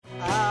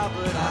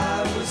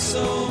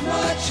so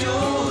much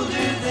older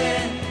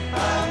then,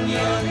 I'm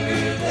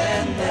younger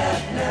than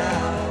that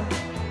now.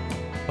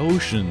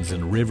 Oceans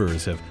and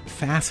rivers have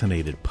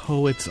fascinated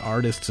poets,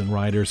 artists, and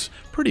writers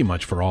pretty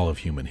much for all of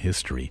human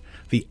history.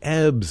 The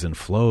ebbs and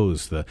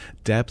flows, the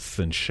depths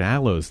and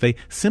shallows, they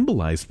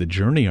symbolize the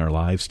journey our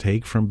lives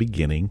take from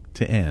beginning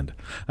to end.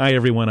 Hi,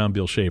 everyone. I'm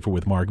Bill Schaefer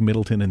with Mark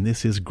Middleton, and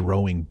this is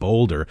Growing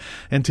Bolder.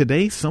 And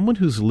today, someone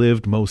who's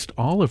lived most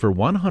all of her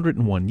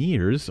 101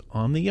 years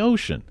on the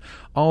ocean.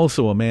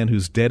 Also a man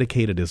who's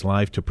dedicated his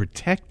life to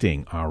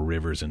protecting our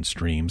rivers and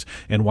streams,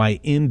 and why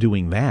in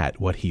doing that,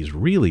 what he's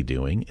really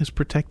doing is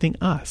protecting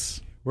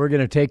us. We're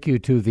going to take you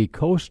to the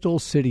coastal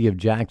city of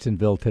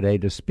Jacksonville today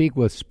to speak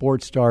with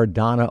sports star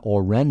Donna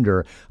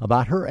Orender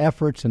about her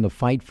efforts in the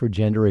fight for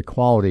gender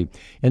equality.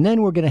 And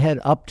then we're going to head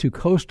up to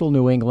coastal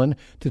New England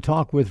to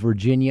talk with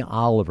Virginia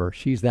Oliver.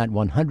 She's that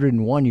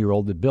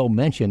 101-year-old that Bill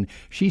mentioned.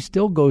 She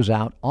still goes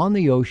out on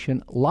the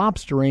ocean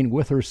lobstering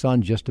with her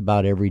son just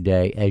about every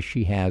day, as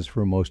she has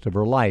for most of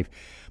her life.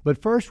 But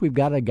first, we've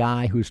got a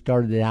guy who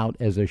started out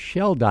as a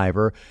shell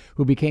diver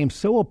who became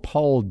so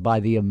appalled by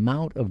the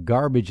amount of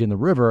garbage in the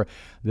river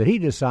that he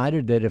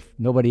decided that if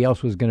nobody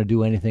else was going to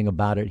do anything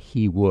about it,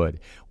 he would.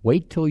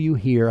 Wait till you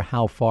hear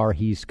how far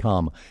he's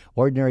come.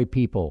 Ordinary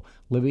people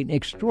living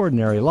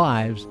extraordinary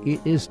lives. It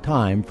is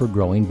time for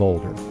Growing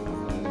Bolder.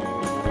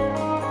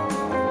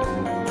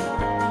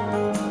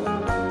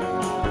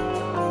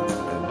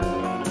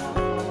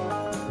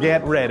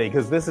 Get ready,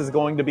 because this is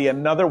going to be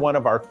another one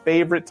of our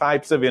favorite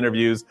types of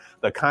interviews,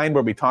 the kind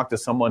where we talk to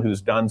someone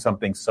who's done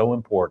something so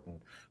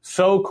important,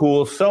 so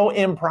cool, so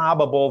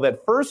improbable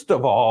that first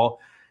of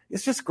all,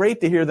 it's just great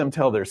to hear them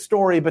tell their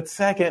story, but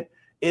second,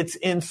 it's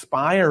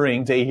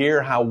inspiring to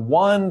hear how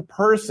one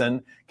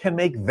person can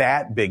make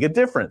that big a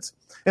difference.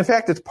 In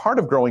fact, it's part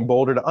of Growing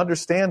Bolder to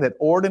understand that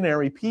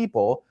ordinary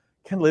people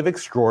can live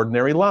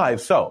extraordinary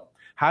lives. So,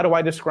 how do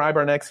I describe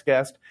our next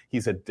guest?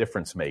 He's a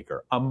difference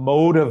maker, a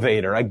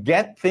motivator, a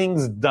get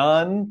things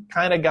done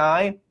kind of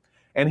guy.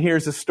 And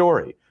here's a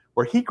story.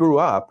 Where he grew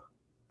up,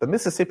 the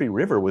Mississippi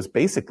River was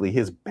basically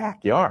his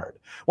backyard.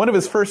 One of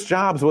his first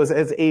jobs was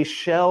as a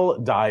shell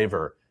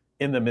diver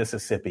in the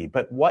Mississippi.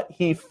 But what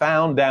he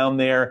found down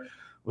there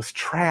was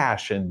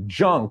trash and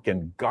junk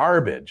and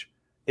garbage.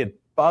 It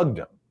bugged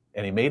him.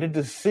 And he made a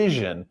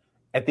decision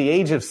at the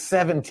age of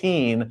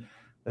 17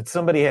 that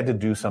somebody had to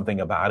do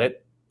something about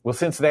it. Well,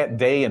 since that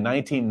day in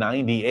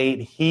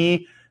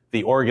 1998,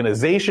 the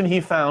organization he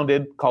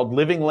founded called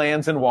Living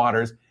Lands and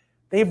Waters,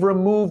 they've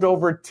removed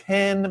over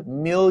 10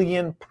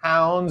 million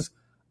pounds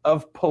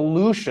of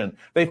pollution.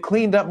 They've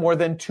cleaned up more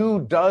than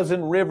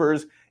 24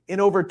 rivers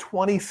in over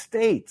 20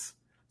 states.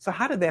 So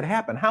how did that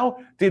happen? How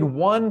did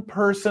one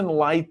person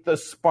light the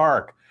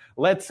spark?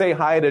 Let's say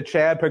hi to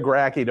Chad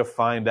Pagracki to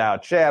find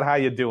out. Chad, how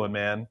you doing,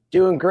 man?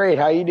 Doing great.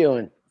 How you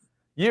doing?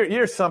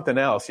 You're something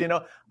else. You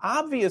know,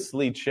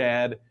 obviously,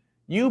 Chad,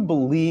 you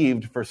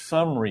believed for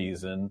some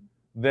reason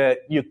that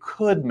you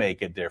could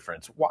make a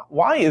difference.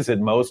 Why is it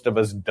most of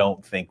us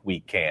don't think we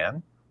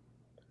can?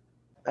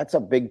 That's a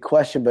big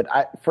question. But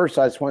first,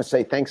 I just want to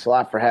say thanks a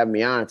lot for having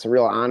me on. It's a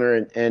real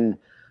honor. And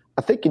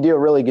I think you do a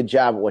really good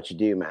job at what you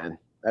do, man.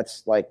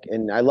 That's like,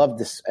 and I love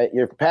this.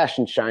 Your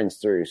passion shines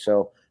through.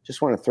 So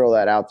just want to throw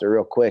that out there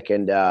real quick.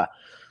 And to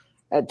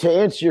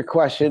answer your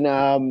question,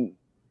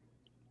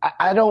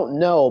 I don't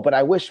know, but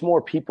I wish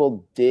more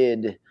people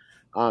did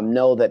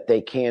know that they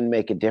can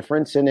make a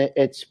difference. And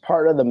it's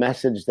part of the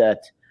message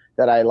that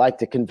I like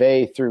to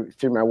convey through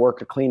my work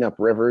to clean up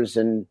rivers.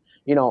 And,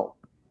 you know,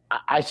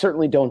 I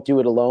certainly don't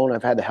do it alone.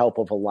 I've had the help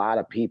of a lot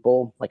of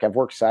people. Like I've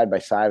worked side by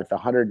side with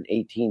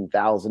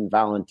 118,000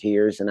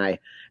 volunteers, and I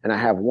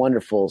have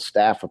wonderful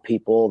staff of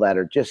people that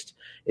are just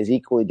as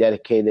equally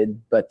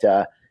dedicated. But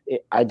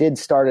I did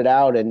start it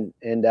out, and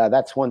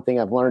that's one thing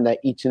I've learned, that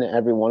each and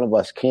every one of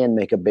us can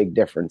make a big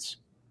difference.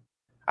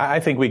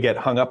 I think we get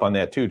hung up on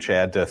that too,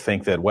 Chad, to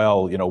think that,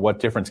 well, you know, what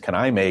difference can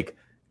I make?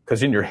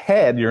 Because in your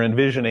head, you're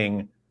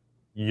envisioning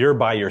you're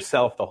by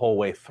yourself the whole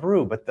way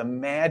through. But the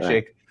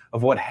magic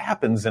of what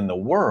happens in the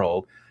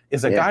world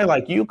is a guy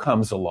like you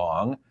comes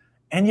along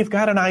and you've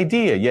got an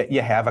idea.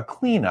 You have a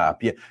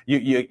cleanup.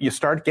 You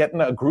start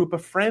getting a group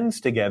of friends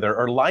together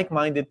or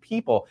like-minded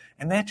people,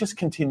 and that just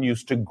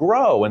continues to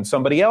grow. And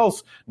somebody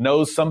else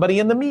knows somebody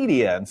in the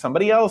media, and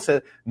somebody else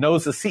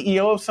knows the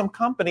CEO of some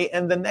company,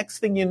 and the next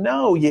thing you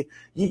know,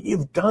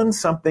 you've done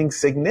something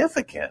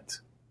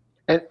significant.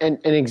 And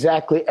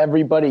exactly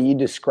everybody you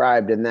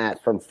described in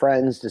that, from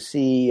friends to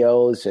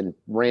CEOs and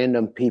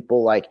random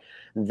people, like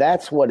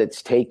that's what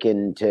it's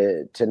taken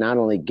to not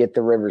only get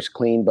the rivers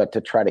clean, but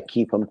to try to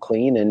keep them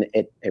clean. And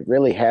it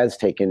really has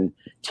taken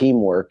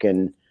teamwork,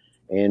 and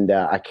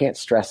I can't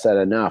stress that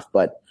enough.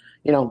 But,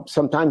 you know,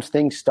 sometimes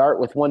things start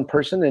with one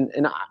person,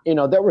 and you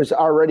know, there was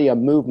already a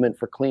movement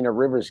for cleaner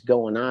rivers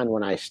going on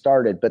when I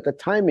started, but the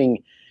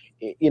timing,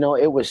 you know,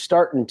 it was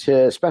starting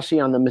to, especially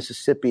on the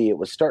Mississippi, it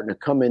was starting to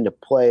come into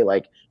play.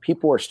 Like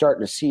people were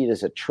starting to see it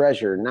as a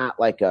treasure, not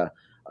like a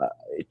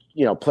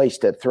place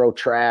to throw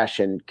trash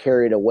and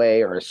carry it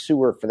away, or a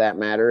sewer for that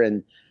matter.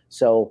 And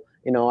so,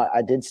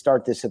 I did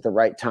start this at the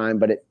right time,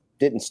 but it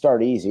didn't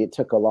start easy. It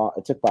took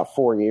about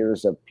 4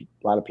 years of a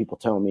lot of people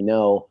telling me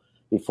no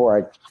before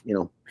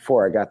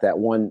I got that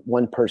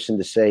one person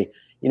to say,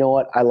 you know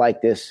what, I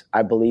like this.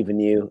 I believe in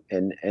you,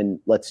 and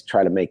let's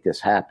try to make this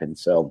happen.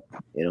 So,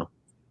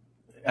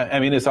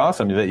 I mean, it's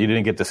awesome that you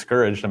didn't get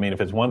discouraged. I mean,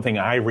 if it's one thing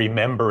I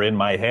remember in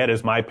my head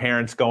is my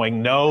parents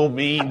going, no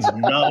means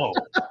no.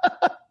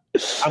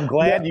 I'm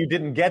glad you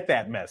didn't get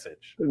that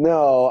message.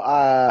 No,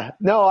 I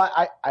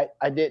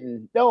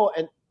didn't. No,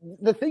 and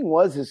the thing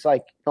is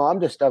like, I'm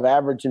just of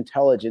average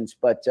intelligence,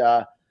 but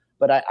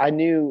I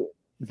knew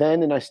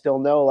then, and I still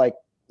know, like,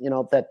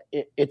 that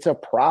it's a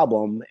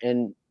problem,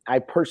 and I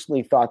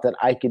personally thought that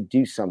I could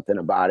do something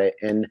about it.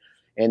 And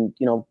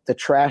the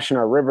trash in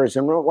our rivers,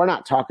 and we're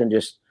not talking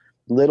just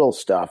little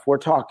stuff. We're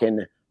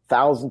talking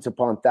thousands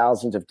upon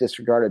thousands of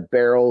disregarded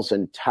barrels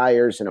and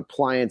tires and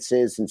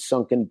appliances and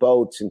sunken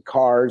boats and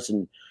cars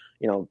and,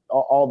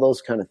 all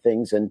those kind of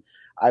things. And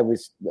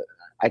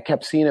I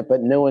kept seeing it,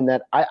 but knowing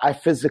that I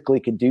physically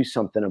could do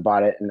something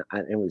about it, and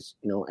it was,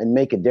 and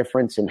make a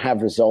difference and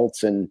have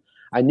results. And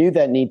I knew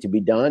that need to be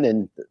done.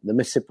 And the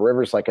Mississippi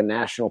River is like a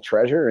national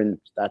treasure. And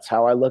that's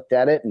how I looked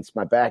at it. And it's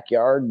my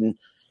backyard.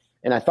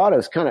 And I thought it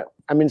was kind of,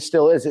 it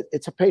still is.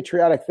 It's a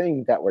patriotic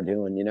thing that we're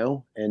doing,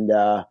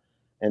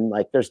 and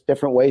like there's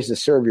different ways to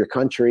serve your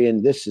country.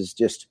 And this is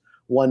just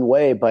one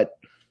way. But,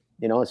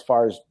 as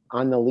far as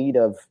on the lead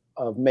of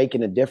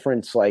making a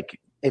difference, like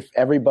if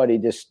everybody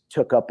just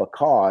took up a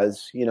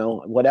cause,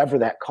 whatever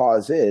that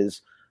cause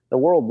is, the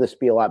world would just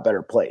be a lot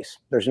better place.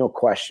 There's no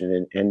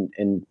question.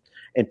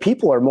 And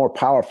people are more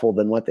powerful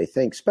than what they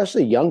think,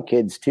 especially young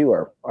kids too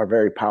are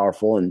very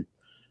powerful. And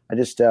I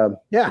just,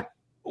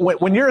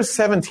 When you're a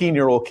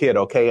 17-year-old kid,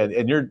 okay,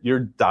 and you're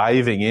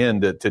diving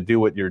in to do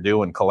what you're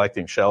doing,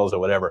 collecting shells or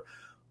whatever,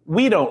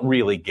 we don't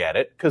really get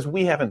it because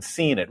we haven't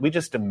seen it. We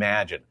just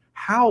imagine.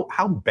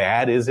 How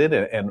bad is it,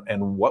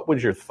 and what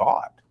was your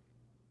thought?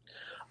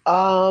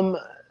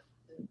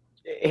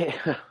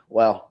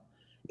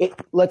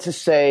 Let's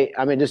just say,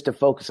 just to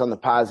focus on the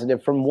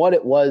positive, from what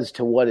it was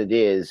to what it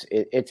is,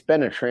 it's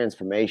been a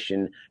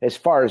transformation as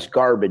far as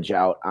garbage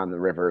out on the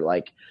river.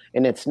 Like,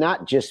 and it's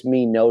not just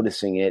me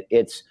noticing it.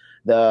 It's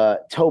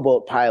the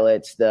towboat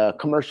pilots, the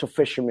commercial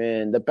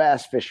fishermen, the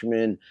bass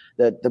fishermen,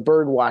 the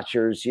bird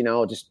watchers,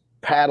 just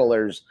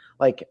paddlers.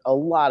 Like, a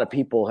lot of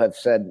people have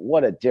said,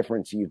 what a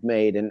difference you've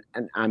made. And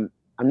I'm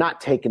not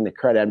taking the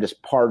credit. I'm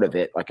just part of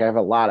it. Like, I have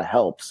a lot of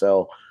help.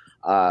 So,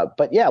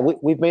 but yeah,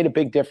 we've made a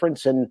big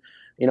difference. And,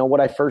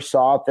 what I first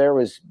saw out there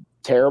was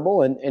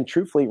terrible. And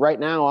truthfully, right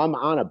now I'm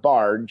on a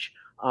barge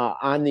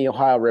on the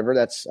Ohio River.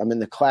 I'm in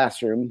the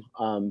classroom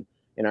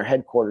in our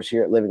headquarters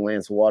here at Living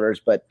Lands and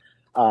Waters. But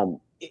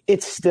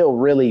it's still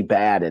really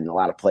bad in a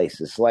lot of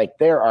places. Like,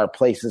 there are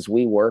places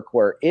we work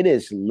where it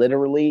is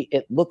literally,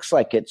 it looks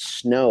like it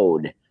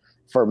snowed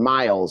for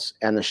miles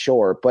on the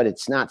shore, but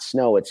it's not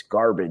snow, it's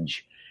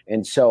garbage.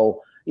 And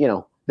so,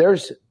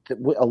 there's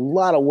a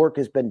lot of work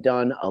has been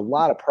done, a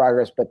lot of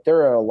progress, but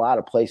there are a lot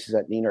of places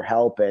that need our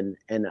help and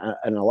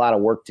a lot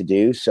of work to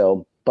do.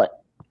 So,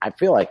 but I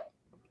feel like,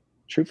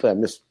 truthfully,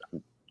 I'm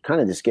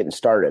kind of just getting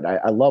started.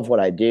 I love what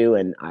I do,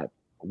 and I have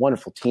a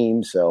wonderful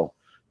team. So,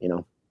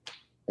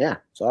 yeah,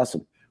 it's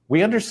awesome.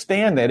 We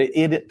understand that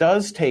it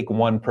does take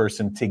one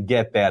person to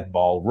get that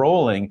ball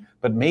rolling,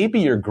 but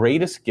maybe your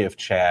greatest gift,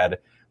 Chad,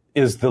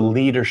 is the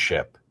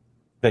leadership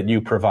that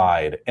you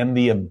provide and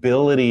the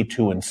ability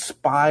to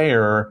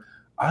inspire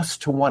us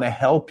to want to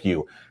help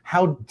you.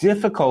 How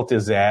difficult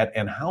is that,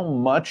 and how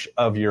much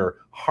of your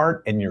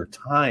heart and your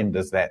time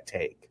does that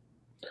take?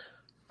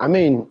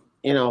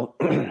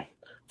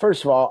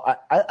 First of all,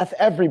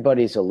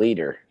 everybody's a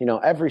leader,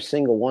 every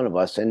single one of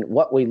us, and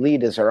what we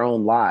lead is our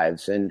own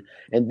lives. And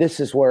this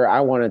is where I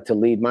wanted to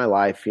lead my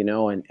life,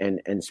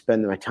 and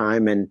spend my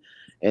time.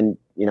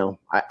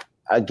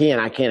 I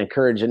can't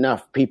encourage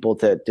enough people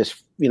to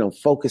just,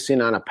 focus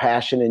in on a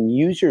passion and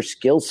use your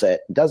skill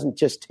set. It doesn't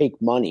just take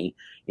money.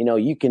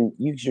 You can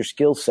use your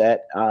skill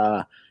set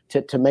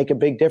to make a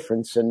big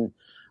difference.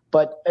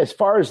 But as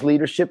far as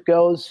leadership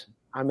goes,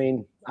 I've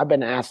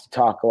been asked to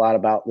talk a lot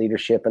about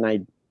leadership, and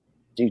I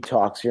do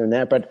talks here and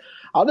there, but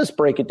I'll just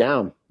break it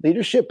down.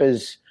 Leadership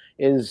is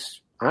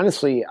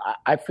honestly,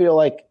 I feel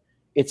like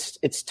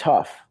it's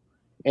tough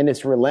and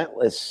it's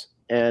relentless.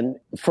 And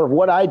for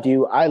what I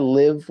do, I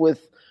live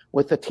with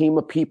a team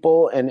of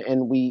people,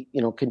 and we,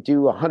 can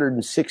do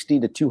 160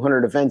 to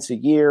 200 events a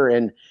year,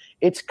 and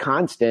it's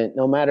constant.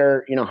 No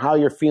matter, how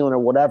you're feeling or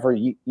whatever,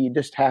 you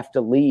just have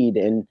to lead,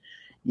 and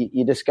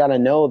you just got to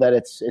know that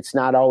it's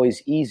not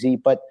always easy,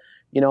 but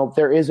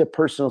there is a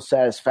personal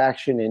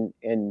satisfaction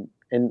in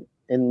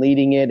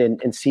leading it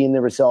and seeing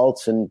the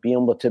results and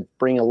being able to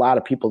bring a lot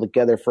of people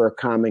together for a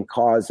common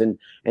cause and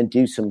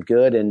do some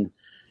good. And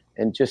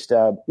just,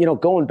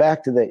 going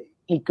back to the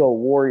eco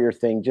warrior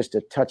thing, just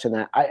to touch on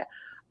that,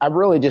 I'm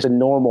really just a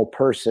normal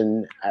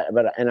person,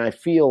 and I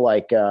feel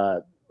like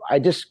I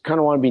just kind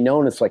of want to be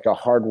known as like a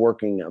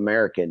hardworking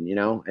American,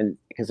 and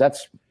because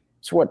that's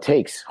what it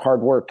takes,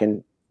 hard work,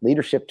 and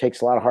leadership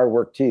takes a lot of hard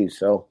work too.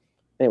 So,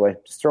 anyway,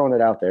 just throwing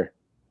it out there.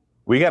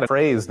 We got a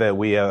phrase that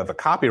we have a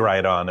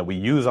copyright on that we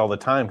use all the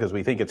time because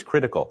we think it's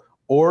critical.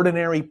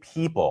 Ordinary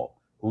people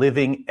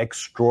living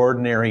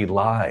extraordinary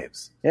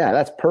lives. Yeah,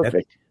 that's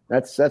perfect.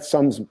 That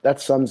sums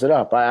it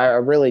up. I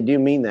really do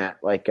mean that.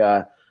 Like,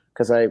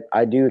 because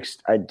I do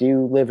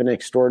live an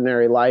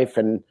extraordinary life,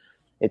 and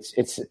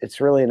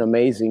it's really an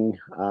amazing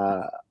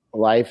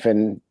life,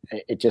 and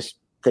it just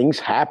things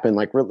happen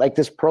like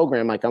this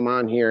program, like I'm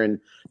on here, and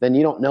then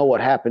you don't know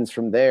what happens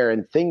from there,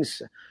 and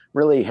things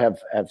really have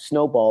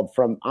snowballed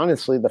from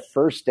honestly the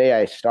first day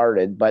I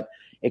started. But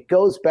it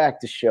goes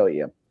back to show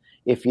you,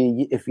 if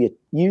you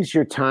use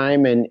your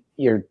time and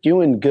you're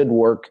doing good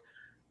work,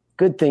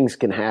 good things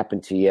can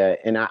happen to you.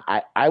 And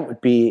I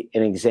would be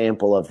an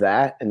example of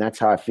that. And that's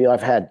how I feel.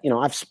 Got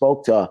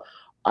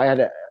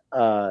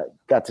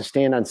to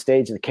stand on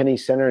stage at the Kennedy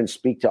Center and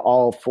speak to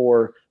all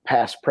 4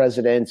 past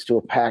presidents, to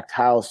a packed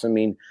house. I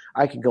mean,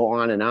 I could go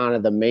on and on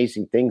of the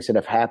amazing things that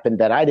have happened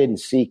that I didn't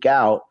seek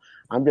out.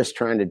 I'm just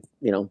trying to,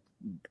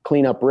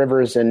 clean up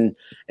rivers, and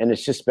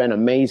it's just been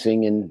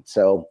amazing. And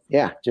so,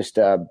 yeah, just,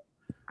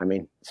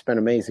 it's been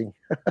amazing.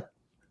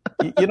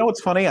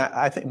 What's funny?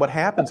 I think what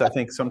happens,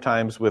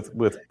 sometimes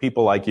with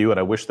people like you, and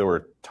I wish there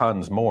were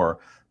tons more,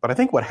 but I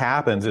think what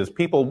happens is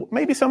people,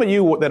 maybe some of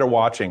you that are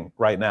watching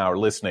right now or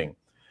listening,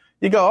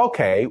 you go,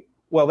 okay,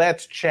 well,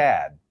 that's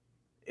Chad.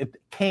 It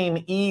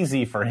came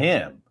easy for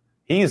him.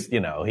 He's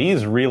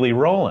really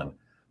rolling.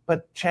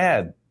 But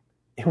Chad,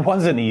 it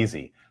wasn't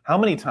easy. How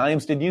many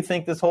times did you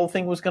think this whole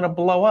thing was going to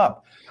blow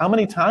up? How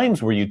many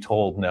times were you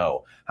told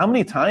no? How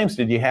many times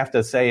did you have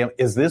to say,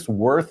 is this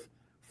worth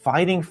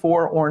fighting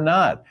for or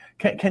not?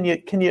 Can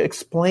you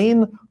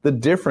explain the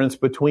difference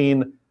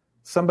between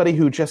somebody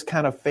who just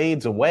kind of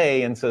fades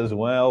away and says,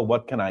 well,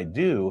 what can I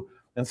do?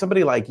 And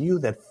somebody like you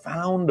that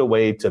found a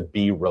way to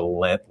be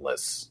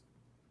relentless?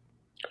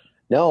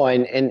 No,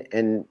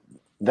 and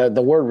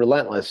the word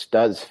relentless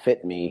does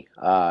fit me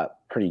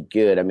pretty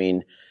good. I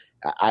mean,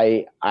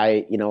 I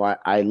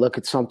look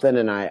at something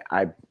and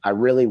I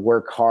really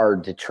work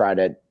hard to try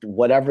to,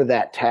 whatever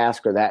that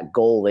task or that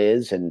goal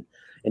is, and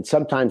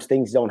sometimes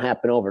things don't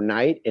happen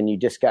overnight, and you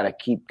just got to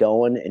keep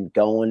going and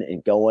going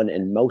and going,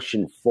 and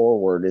motion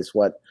forward is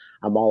what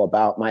I'm all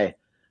about. My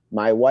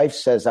wife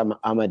says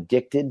I'm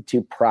addicted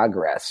to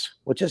progress,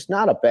 which is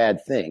not a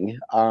bad thing.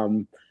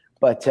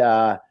 But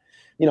I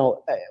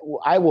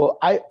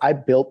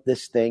built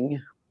this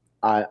thing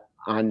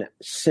on,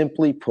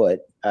 simply put,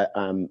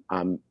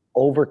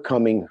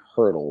 overcoming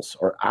hurdles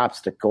or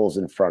obstacles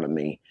in front of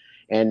me.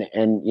 And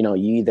you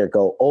either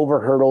go over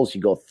hurdles,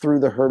 you go through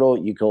the hurdle,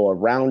 you go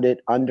around it,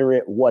 under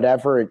it,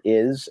 whatever it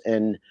is.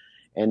 And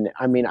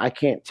I mean, I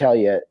can't tell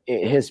you,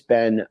 it has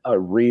been a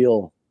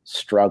real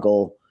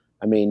struggle.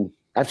 I mean,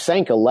 I've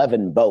sank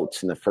 11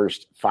 boats in the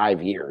first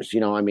 5 years.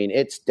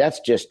 That's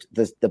just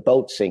the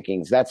boat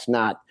sinkings. That's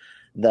not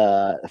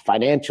the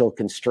financial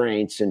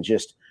constraints and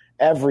just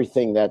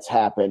everything that's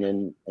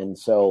happened. And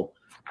so,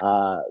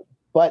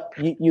 but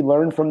you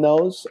learn from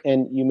those,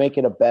 and you make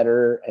it a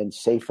better and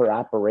safer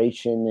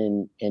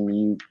operation,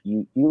 and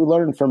you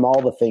learn from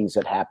all the things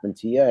that happen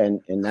to you,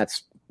 and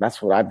that's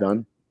what I've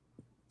done.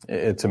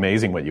 It's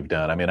amazing what you've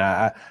done. I mean,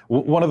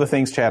 one of the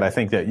things, Chad, I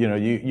think that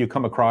you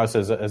come across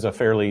as a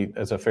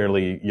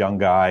fairly young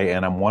guy,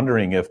 and I'm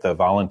wondering if the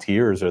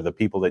volunteers or the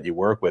people that you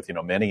work with,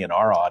 many in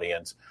our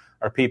audience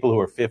are people who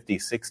are 50,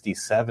 60,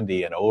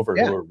 70 and over,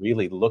 who are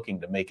really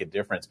looking to make a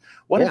difference.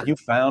 What have you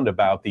found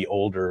about the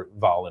older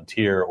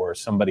volunteer or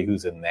somebody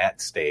who's in that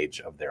stage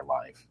of their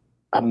life?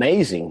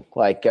 Amazing.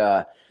 That's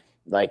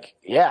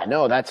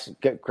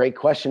a great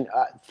question.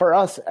 For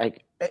us,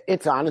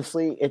 it's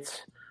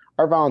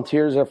our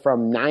volunteers are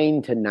from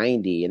 9 to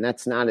 90, and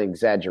that's not an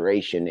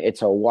exaggeration.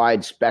 It's a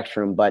wide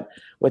spectrum, but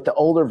with the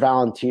older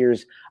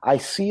volunteers, I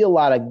see a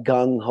lot of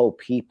gung-ho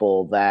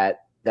people that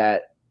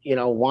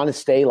want to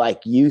stay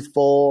like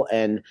youthful,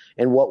 and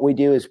what we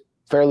do is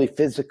fairly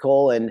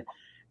physical, and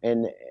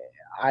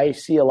I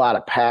see a lot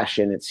of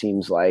passion, it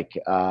seems like,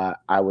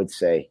 I would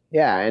say.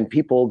 Yeah, and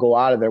people will go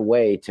out of their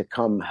way to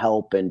come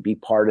help and be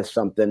part of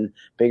something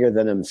bigger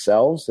than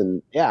themselves.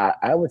 And yeah,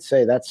 I would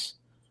say that's,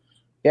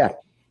 yeah.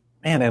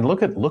 Man, and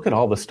look at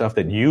all the stuff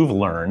that you've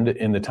learned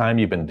in the time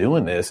you've been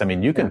doing this. I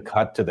mean, you can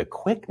cut to the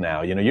quick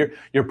now.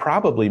 You're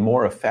probably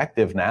more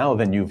effective now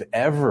than you've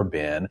ever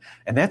been,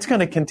 and that's going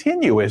to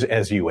continue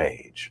as you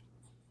age.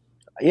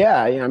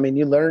 Yeah, I mean,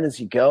 you learn as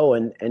you go,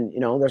 and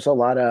there's a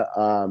lot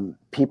of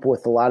people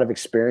with a lot of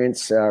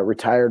experience,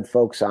 retired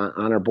folks on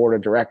our board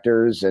of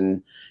directors,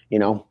 and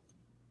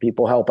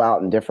people help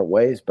out in different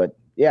ways. But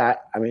yeah,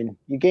 I mean,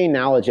 you gain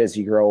knowledge as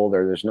you grow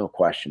older. There's no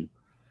question.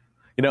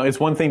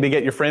 It's one thing to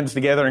get your friends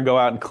together and go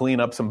out and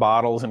clean up some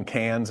bottles and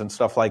cans and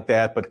stuff like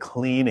that, but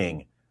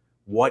cleaning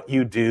what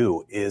you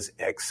do is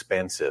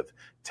expensive.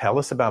 Tell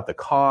us about the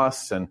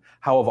costs and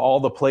how, of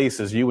all the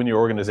places, you and your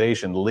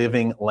organization,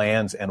 Living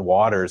Lands and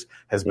Waters,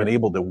 has been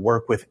able to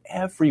work with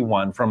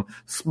everyone from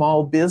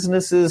small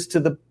businesses to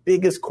the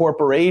biggest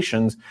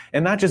corporations,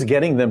 and not just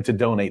getting them to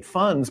donate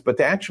funds, but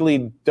to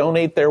actually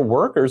donate their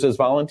workers as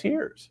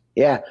volunteers.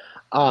 Yeah.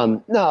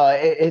 No,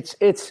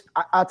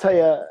 I'll tell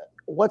you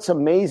what's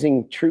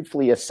amazing,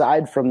 truthfully,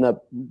 aside from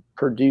the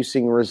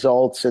producing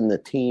results and the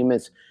team,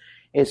 is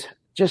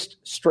just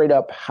straight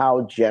up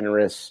how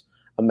generous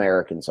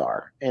Americans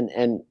are.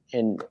 And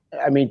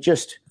I mean,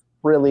 just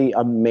really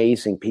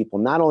amazing people,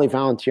 not only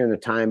volunteering their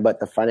time, but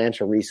the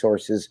financial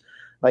resources.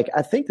 Like,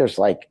 I think there's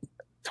like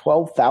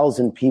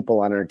 12,000 people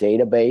on our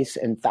database,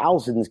 and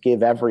thousands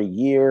give every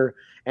year.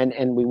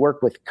 And we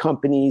work with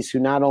companies who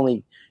not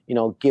only,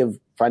 give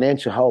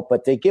financial help,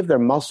 but they give their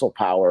muscle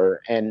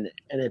power. And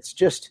it's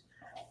just,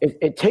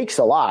 it takes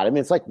a lot. I mean,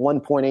 it's like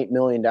 $1.8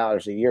 million a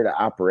year to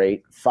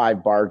operate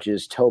 5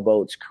 barges,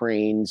 towboats,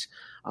 cranes,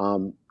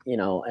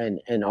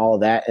 and all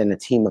of that, and a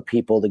team of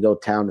people to go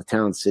town to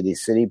town, city to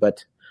city.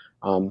 But,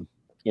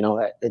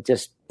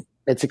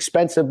 it's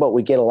expensive, but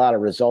we get a lot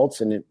of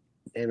results. And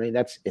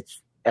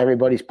it's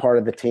everybody's part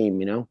of the team,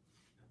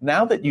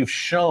 Now that you've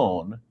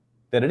shown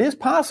that it is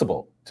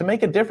possible to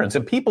make a difference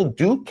and people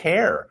do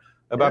care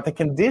about the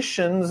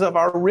conditions of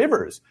our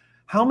rivers,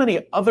 how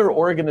many other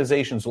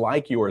organizations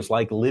like yours,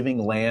 like Living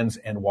Lands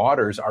and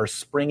Waters, are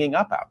springing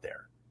up out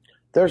there?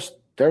 There's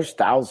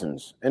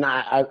thousands. And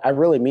I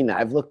really mean that.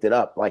 I've looked it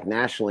up, like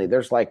nationally.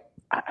 There's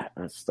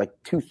it's like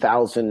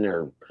 2,000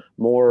 or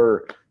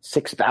more,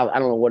 6,000, I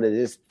don't know what it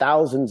is,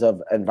 thousands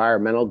of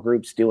environmental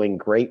groups doing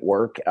great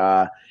work.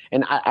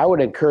 And I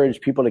would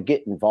encourage people to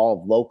get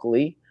involved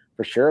locally,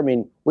 for sure. I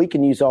mean, we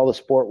can use all the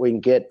support we can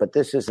get, but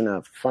this isn't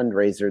a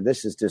fundraiser.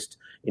 This is just,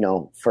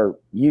 for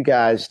you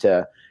guys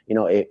to,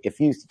 if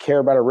you care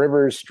about our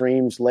rivers,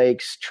 streams,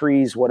 lakes,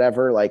 trees,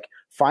 whatever, like,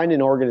 find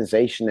an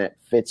organization that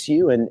fits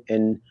you,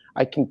 and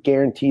I can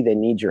guarantee they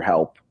need your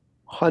help,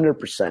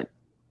 100%.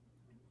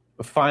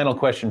 Final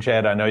question,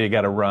 Chad. I know you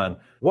got to run.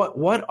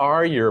 What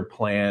are your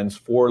plans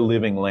for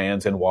Living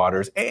Lands and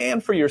Waters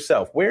and for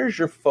yourself? Where's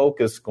your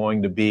focus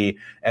going to be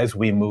as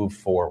we move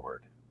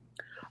forward?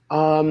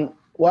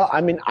 Well,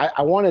 I mean,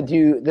 I want to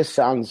do, it's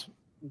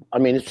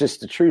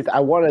just the truth.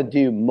 I want to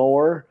do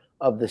more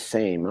of the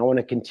same. I want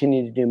to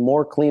continue to do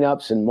more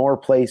cleanups in more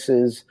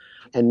places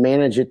and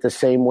manage it the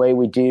same way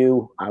we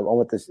do. I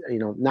want this,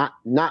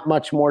 not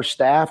much more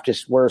staff,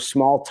 just we're a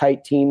small,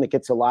 tight team that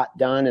gets a lot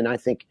done. And I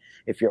think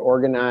if you're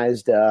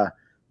organized,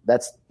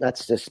 that's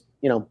just,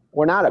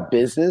 we're not a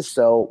business,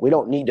 so we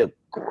don't need to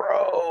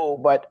grow,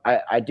 but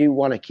I do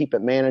want to keep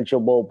it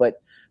manageable,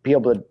 but be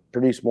able to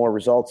produce more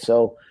results.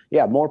 So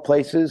yeah, more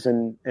places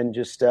and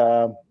just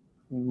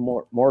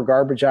more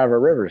garbage out of our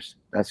rivers.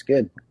 That's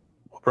good.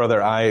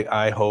 Brother,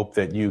 I hope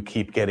that you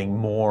keep getting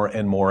more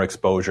and more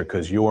exposure,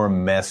 because your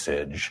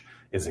message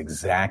is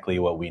exactly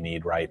what we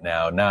need right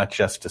now, not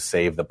just to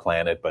save the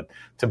planet, but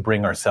to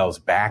bring ourselves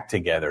back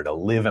together, to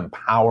live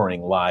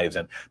empowering lives,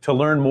 and to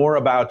learn more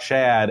about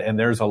Chad. And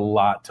there's a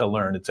lot to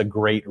learn. It's a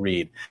great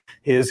read.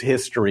 His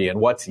history and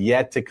what's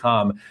yet to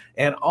come.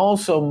 And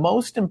also,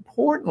 most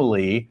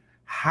importantly,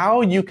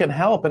 how you can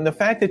help, and the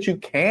fact that you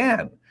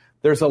can.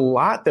 There's a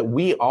lot that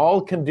we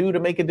all can do to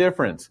make a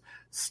difference.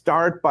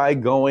 Start by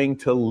going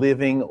to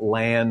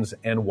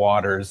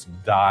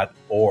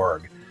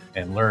livinglandsandwaters.org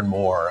and learn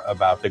more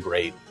about the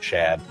great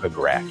Chad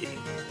Pogracki.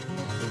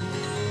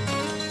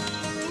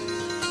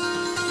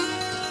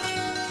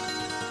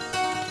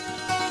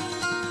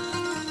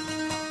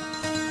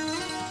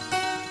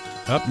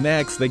 Up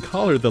next, they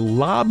call her the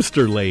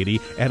Lobster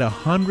Lady. At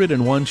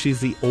 101,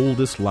 she's the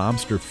oldest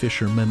lobster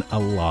fisherman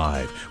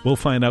alive. We'll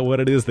find out what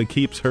it is that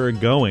keeps her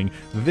going.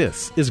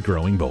 This is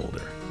Growing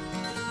Bolder.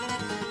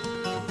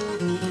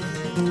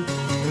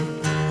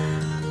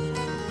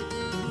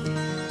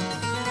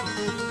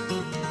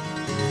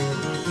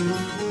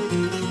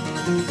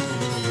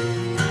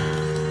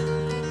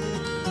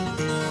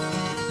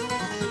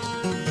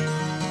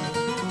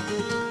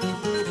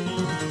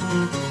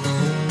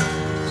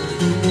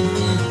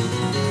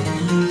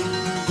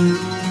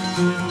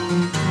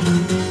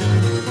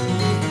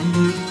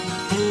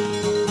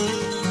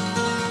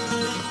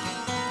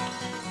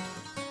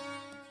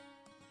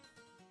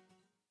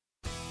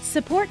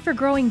 Support for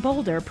Growing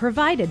Bolder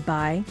provided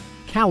by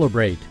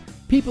Calibrate.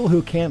 People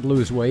who can't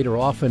lose weight are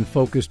often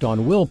focused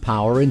on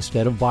willpower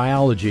instead of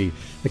biology.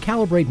 The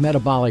Calibrate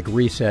Metabolic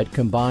Reset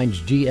combines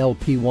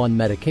GLP-1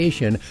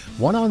 medication,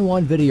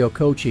 one-on-one video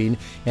coaching,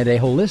 and a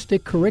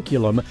holistic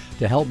curriculum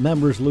to help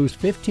members lose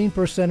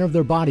 15% of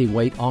their body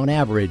weight on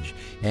average.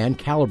 And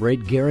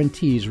Calibrate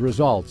guarantees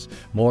results.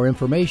 More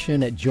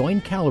information at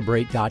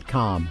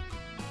joincalibrate.com.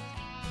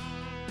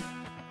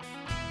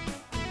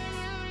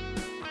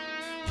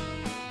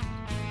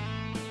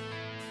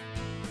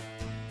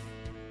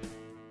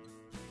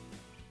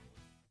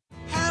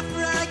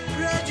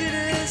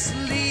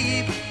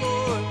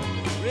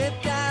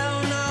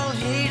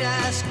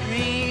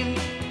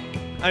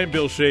 I'm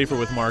Bill Schaefer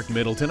with Mark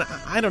Middleton.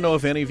 I don't know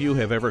if any of you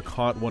have ever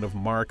caught one of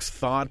Mark's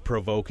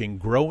thought-provoking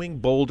Growing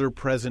Bolder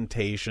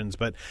presentations,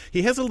 but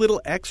he has a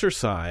little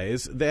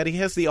exercise that he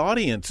has the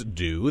audience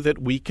do that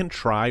we can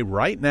try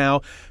right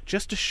now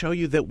just to show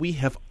you that we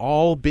have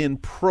all been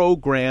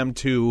programmed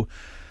to,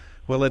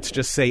 well, let's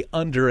just say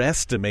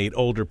underestimate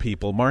older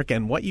people, Mark,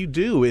 and what you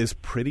do is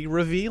pretty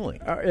revealing.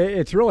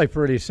 It's really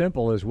pretty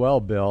simple as well,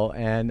 Bill.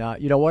 And,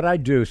 what I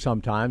do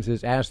sometimes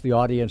is ask the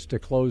audience to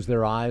close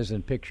their eyes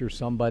and picture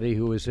somebody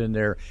who is in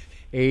their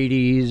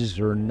 80s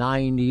or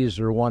 90s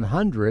or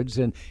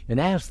 100s and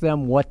ask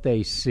them what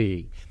they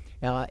see.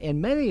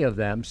 And many of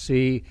them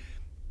see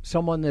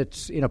someone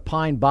that's in a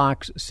pine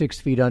box 6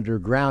 feet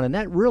underground, and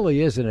that really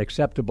is an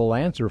acceptable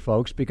answer,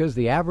 folks, because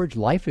the average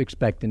life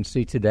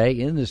expectancy today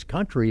in this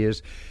country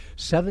is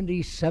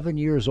 77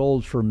 years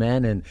old for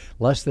men and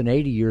less than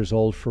 80 years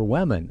old for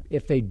women.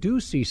 If they do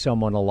see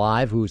someone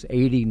alive who's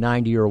 80,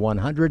 90, or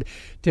 100,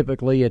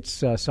 typically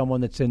it's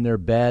someone that's in their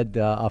bed,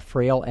 a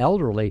frail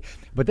elderly.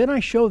 But then I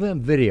show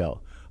them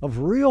video of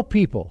real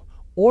people,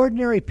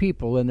 ordinary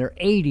people in their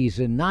 80s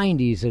and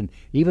 90s and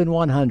even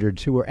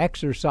 100s who are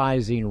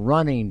exercising,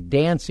 running,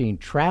 dancing,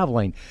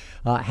 traveling,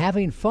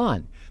 having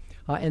fun.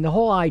 And the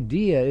whole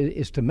idea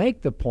is to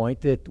make the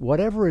point that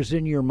whatever is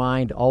in your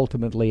mind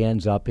ultimately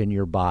ends up in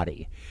your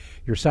body.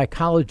 Your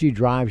psychology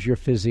drives your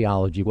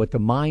physiology. What the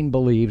mind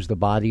believes, the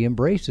body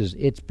embraces.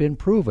 It's been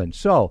proven.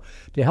 So,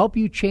 to help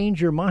you change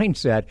your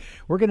mindset,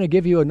 we're going to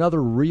give you another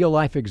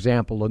real-life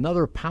example,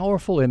 another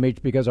powerful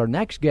image, because our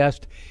next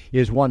guest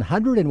is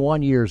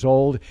 101 years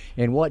old,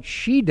 and what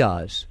she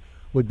does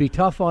would be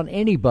tough on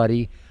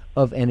anybody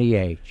of any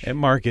age. And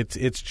Mark,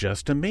 it's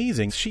just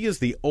amazing. She is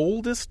the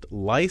oldest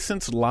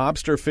licensed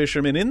lobster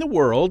fisherman in the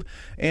world,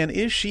 and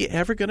is she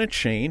ever going to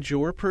change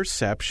your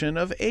perception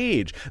of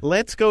age?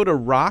 Let's go to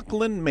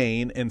Rockland,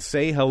 Maine, and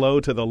say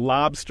hello to the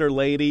lobster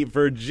lady,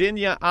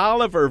 Virginia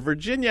Oliver.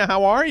 Virginia,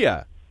 how are you?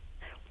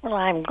 Well,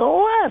 I'm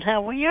good.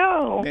 How are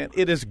you? And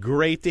it is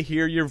great to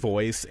hear your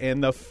voice.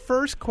 And the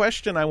first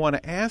question I want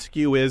to ask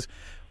you is,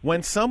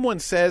 when someone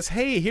says,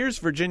 hey, here's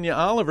Virginia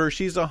Oliver,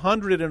 she's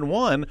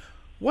 101,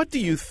 what do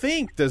you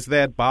think? Does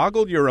that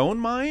boggle your own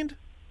mind?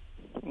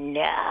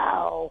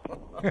 No.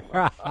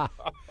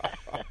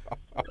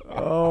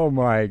 Oh,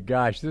 my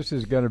gosh, this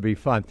is going to be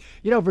fun.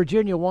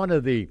 Virginia, one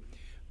of the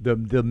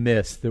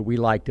myths that we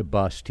like to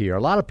bust here. A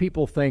lot of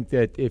people think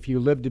that if you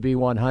live to be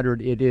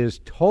 100, it is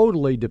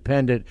totally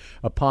dependent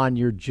upon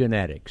your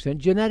genetics. And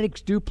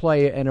genetics do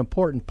play an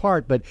important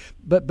part, but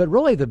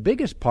really the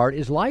biggest part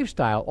is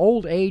lifestyle.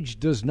 Old age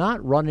does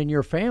not run in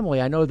your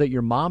family. I know that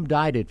your mom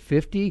died at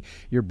 50.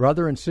 Your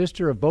brother and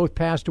sister have both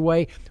passed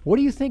away. What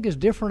do you think is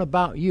different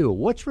about you?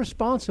 What's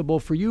responsible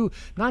for you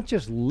not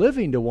just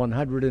living to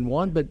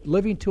 101, but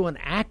living to an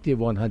active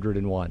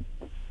 101?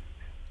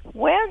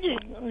 Well,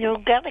 you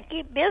got to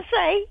keep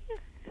busy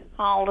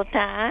all the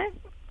time.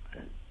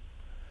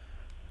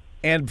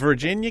 And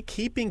Virginia,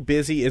 keeping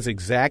busy is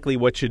exactly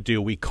what you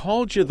do. We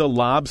called you the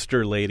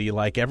lobster lady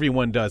like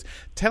everyone does.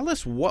 Tell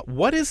us,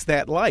 what is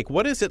that like?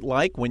 What is it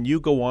like when you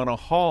go on a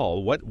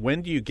haul?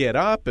 When do you get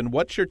up, and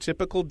what's your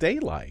typical day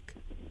like?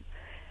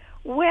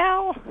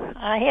 Well,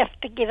 I have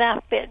to get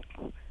up at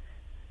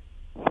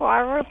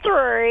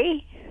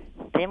 4:03.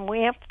 Then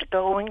we have to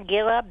go and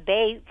get our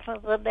bait for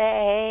the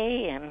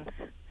day, and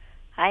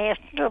I have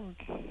to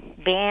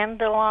band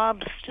the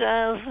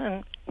lobsters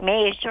and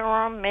measure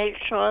them, make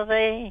sure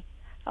they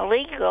are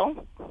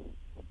legal.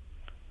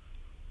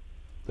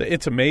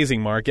 It's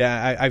amazing, Mark.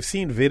 I've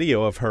seen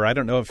video of her. I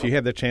don't know if you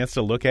had the chance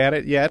to look at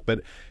it yet,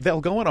 but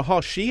they'll go on a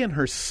haul. She and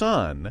her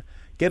son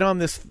get on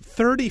this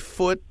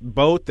 30-foot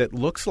boat that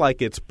looks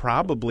like it's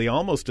probably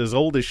almost as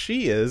old as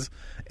she is,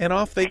 and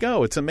off they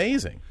go. It's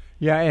amazing.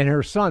 Yeah, and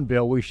her son,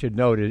 Bill, we should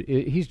note,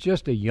 he's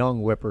just a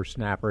young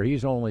whippersnapper.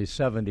 He's only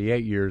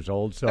 78 years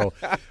old. So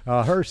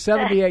her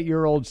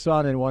 78-year-old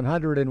son and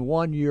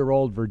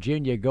 101-year-old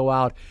Virginia go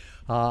out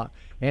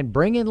and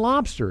bring in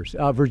lobsters.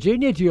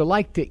 Virginia, do you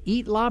like to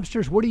eat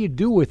lobsters? What do you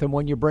do with them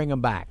when you bring them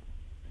back?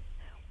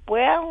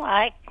 Well,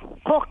 I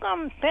cook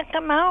them, pick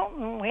them out,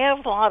 and we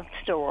have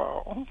lobster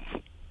rolls.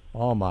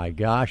 Oh, my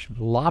gosh,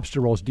 lobster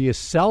rolls. Do you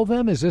sell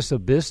them? Is this a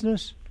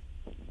business?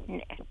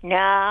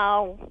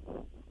 No,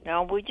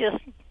 we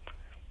just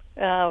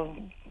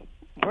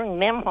bring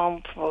them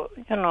home for,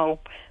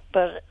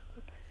 but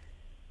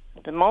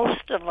the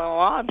most of the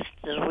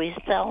lobsters we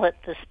sell at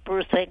the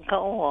Spruce Egg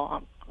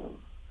Co-op.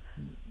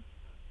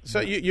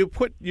 So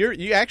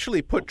you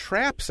actually put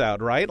traps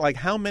out, right? Like,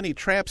 how many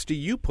traps do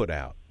you put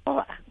out?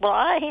 Well,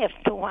 I have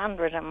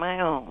 200 of my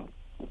own.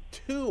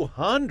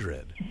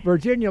 200?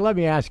 Virginia, let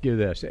me ask you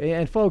this.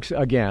 And folks,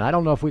 again, I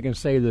don't know if we can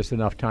say this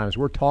enough times.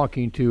 We're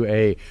talking to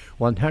a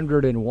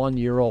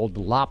 101-year-old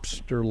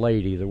lobster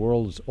lady, the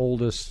world's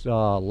oldest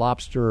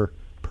lobster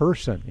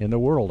person in the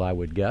world, I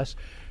would guess.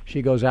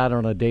 She goes out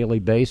on a daily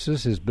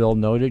basis, as Bill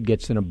noted,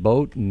 gets in a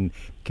boat and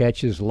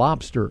catches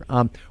lobster.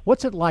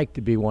 What's it like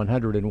to be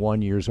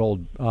 101 years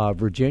old,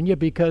 Virginia?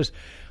 Because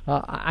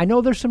I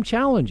know there's some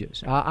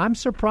challenges. I'm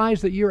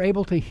surprised that you're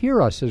able to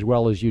hear us as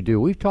well as you do.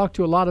 We've talked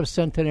to a lot of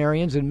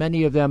centenarians, and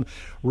many of them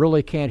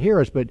really can't hear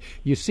us, but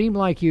you seem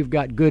like you've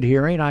got good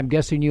hearing. I'm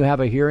guessing you have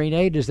a hearing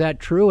aid. Is that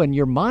true? And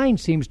your mind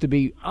seems to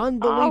be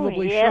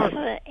unbelievably sharp.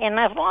 Yes, and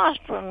I've lost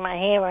one of my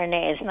hearing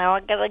aids. Now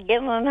I've got to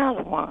get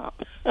another one.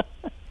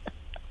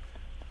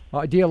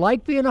 Do you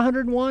like being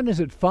 101? Is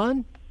it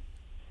fun?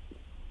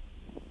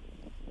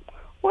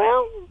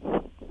 Well,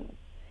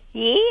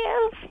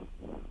 yes.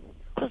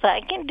 Because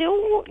I can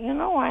do,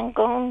 I can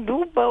go and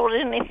do about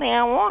anything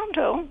I want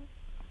to.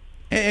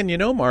 And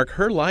Mark,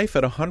 her life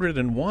at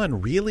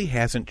 101 really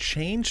hasn't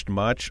changed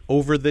much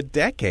over the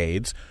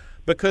decades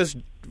because,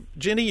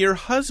 Ginny, your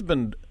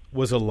husband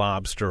was a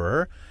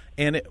lobsterer.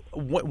 And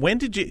when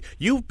did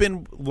you've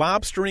been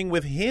lobstering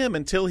with him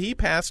until he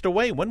passed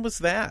away. When was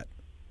that?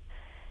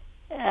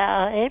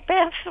 He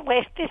passed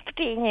away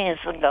 15 years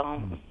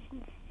ago.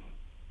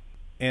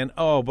 And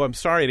but I'm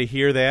sorry to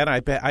hear that. I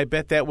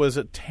bet that was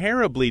a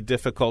terribly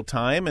difficult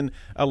time. And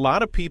a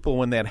lot of people,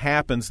 when that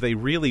happens, they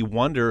really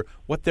wonder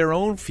what their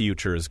own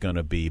future is going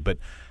to be. But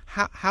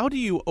how do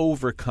you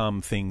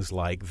overcome things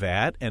like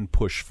that and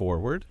push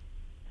forward?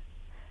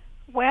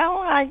 Well,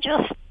 I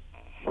just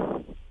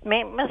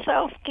make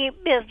myself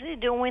keep busy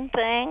doing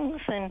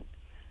things, and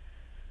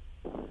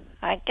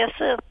I guess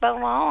that's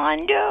about all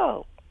I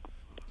do.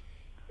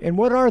 And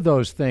what are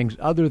those things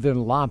other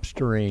than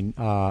lobstering,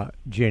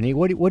 Ginny?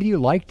 What do you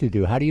like to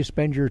do? How do you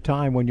spend your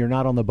time when you're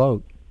not on the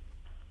boat?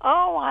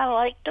 Oh, I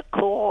like to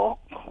cook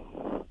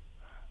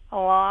a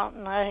lot,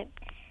 and I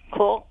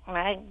cook and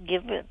I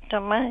give it to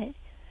my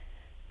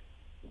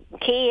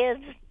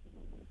kids.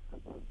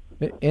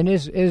 And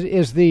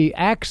is the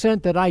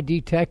accent that I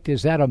detect,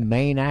 is that a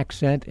Maine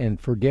accent? And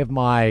forgive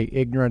my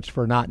ignorance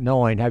for not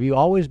knowing. Have you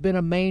always been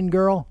a Maine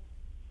girl?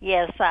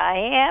 Yes,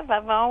 I have.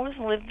 I've always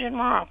lived in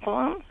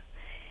Rockland.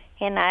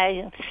 And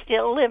I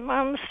still live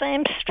on the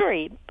same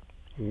street.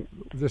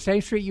 The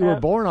same street you were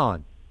born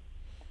on?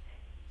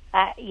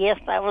 Yes,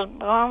 I was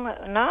born,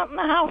 not in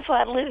the house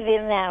I live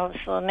in now. It's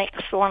the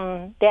next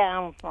one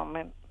down from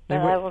it. But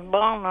I was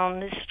born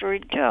on this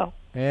street, too.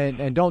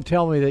 And don't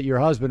tell me that your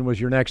husband was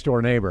your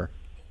next-door neighbor.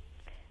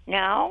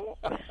 No.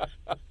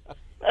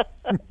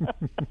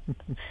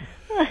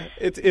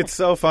 It's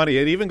so funny.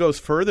 It even goes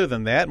further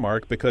than that,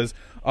 Mark, because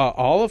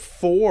all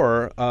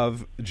 4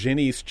 of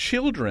Ginny's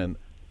children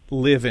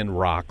live in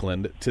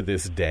Rockland to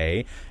this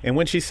day. And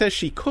when she says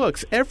she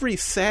cooks, every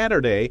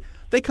Saturday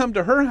they come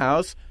to her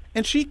house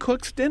and she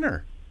cooks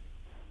dinner.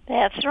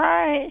 That's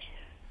right.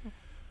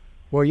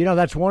 Well,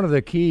 that's one of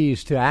the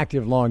keys to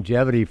active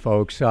longevity,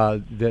 folks,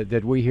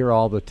 that we hear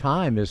all the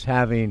time is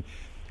having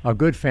a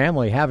good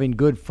family, having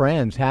good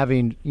friends,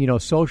 having,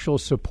 social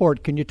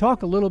support. Can you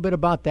talk a little bit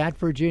about that,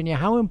 Virginia?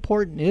 How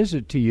important is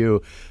it to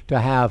you to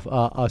have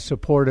a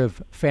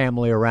supportive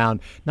family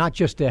around, not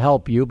just to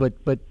help you,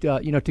 but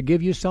to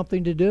give you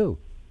something to do?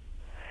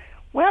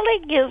 Well,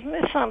 it gives me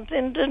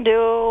something to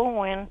do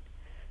when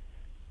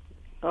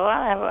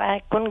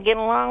I couldn't get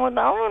along with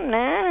all of them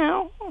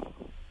now.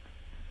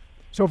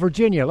 So,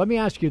 Virginia, let me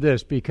ask you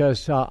this,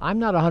 because I'm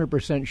not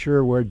 100%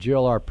 sure where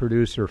Jill, our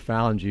producer,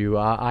 found you.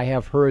 I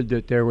have heard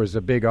that there was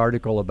a big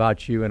article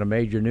about you in a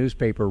major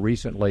newspaper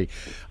recently.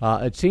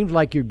 It seems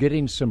like you're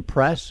getting some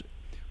press,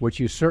 which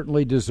you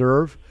certainly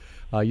deserve.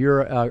 You're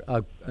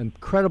an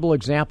incredible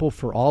example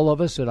for all of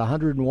us at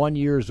 101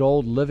 years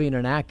old, living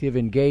an active,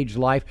 engaged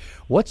life.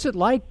 What's it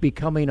like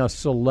becoming a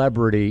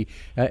celebrity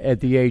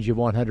at the age of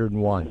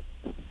 101?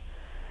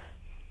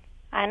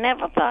 I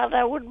never thought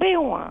I would be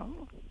one.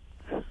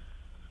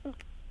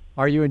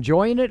 Are you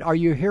enjoying it? Are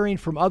you hearing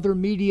from other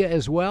media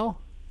as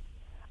well?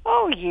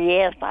 Oh,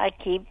 yes. I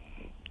keep,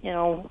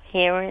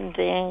 hearing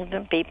things,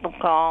 and people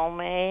call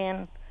me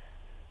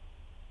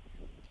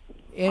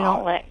and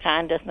all that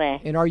kind of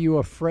thing. And are you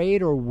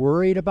afraid or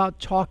worried about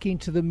talking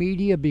to the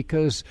media?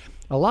 Because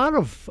a lot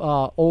of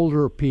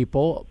older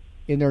people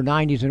in their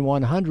 90s and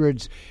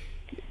 100s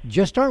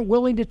just aren't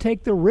willing to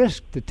take the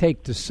risk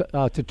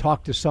to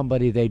talk to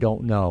somebody they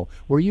don't know.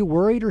 Were you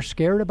worried or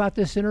scared about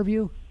this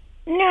interview?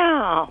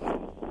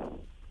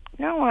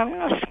 No, I'm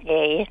not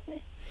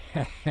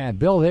scared.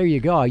 Bill, there you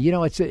go. You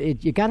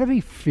got to be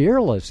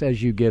fearless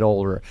as you get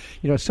older.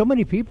 So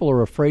many people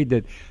are afraid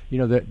that,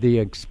 the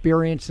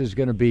experience is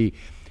going to be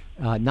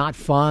not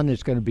fun.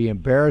 It's going to be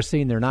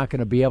embarrassing. They're not going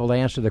to be able to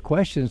answer the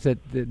questions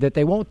that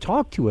they won't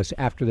talk to us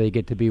after they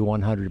get to be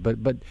 100.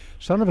 But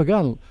son of a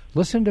gun,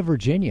 listen to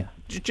Virginia.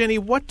 Jenny,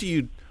 what do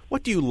you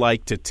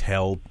like to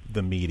tell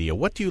the media?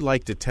 What do you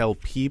like to tell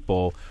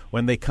people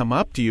when they come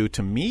up to you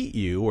to meet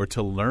you or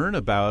to learn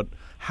about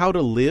how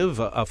to live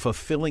a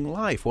fulfilling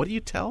life? What do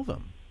you tell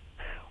them?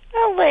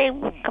 Well, they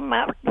would come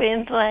up to me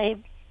and say,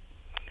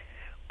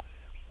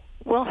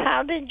 well,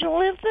 how did you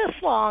live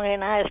this long?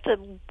 And I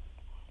said,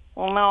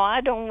 well, no,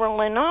 I don't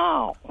really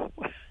know.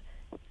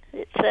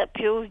 Except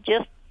you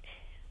just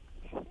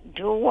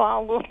do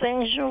all the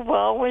things you've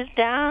always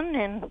done,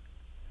 and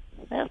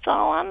that's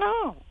all I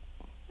know.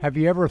 Have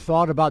you ever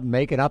thought about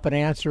making up an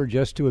answer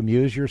just to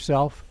amuse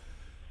yourself?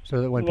 So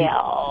that when people...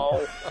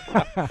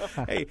 No.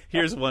 Hey,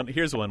 here's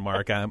one,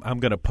 Mark. I'm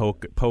going to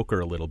poke her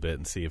a little bit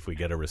and see if we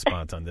get a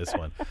response on this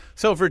one.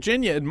 So,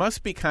 Virginia, it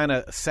must be kind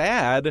of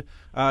sad.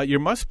 You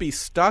must be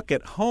stuck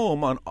at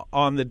home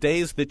on the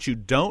days that you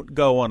don't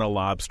go on a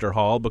lobster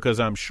haul, because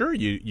I'm sure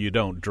you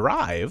don't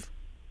drive.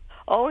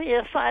 Oh,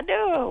 yes, I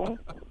do.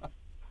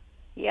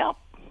 Yep.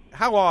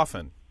 How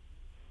often?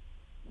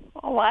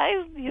 Oh,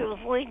 I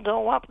usually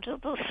go up to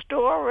the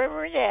store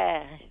every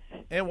day.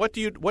 And what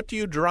do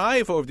you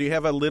drive over? Do you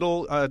have a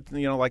little,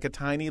 like a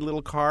tiny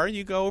little car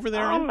you go over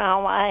there Oh, in?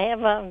 no, I have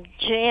a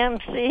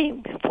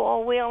GMC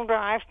four-wheel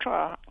drive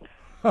truck.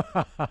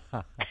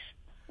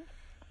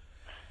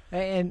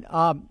 And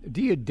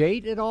do you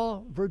date at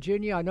all,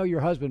 Virginia? I know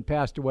your husband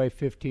passed away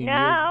 15 years.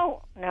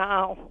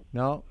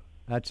 No,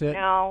 that's it?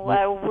 no,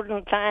 I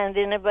wouldn't find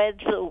anybody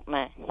to suit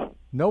me.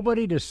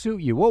 Nobody to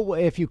suit you. What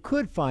if you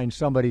could find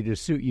somebody to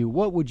suit you?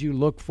 What would you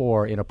look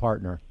for in a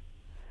partner?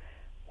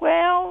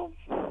 Well,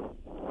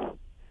 of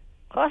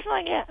course,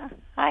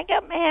 I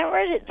got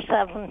married at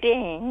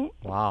 17,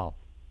 Wow.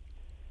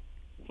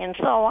 and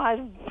so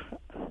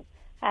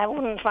I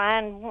wouldn't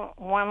find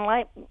one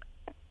like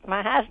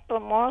my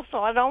husband more, so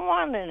I don't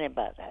want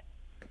anybody.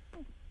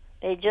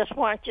 They just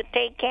want you to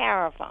take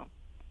care of them.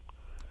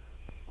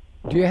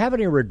 Do you have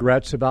any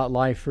regrets about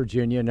life,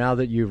 Virginia, now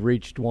that you've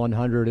reached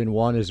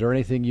 101? Is there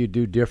anything you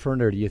do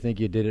different, or do you think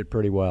you did it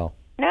pretty well?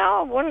 No,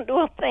 I wouldn't do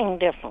a thing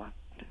different.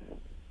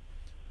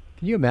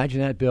 Can you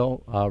imagine that,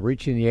 Bill,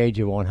 reaching the age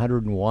of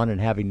 101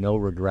 and having no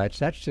regrets?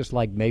 That's just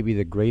like maybe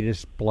the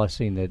greatest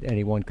blessing that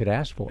anyone could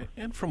ask for.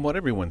 And from what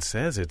everyone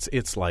says,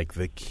 it's like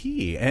the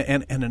key.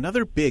 And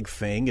another big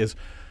thing is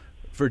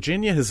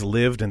Virginia has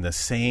lived in the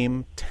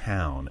same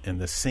town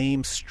and the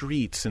same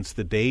street since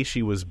the day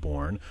she was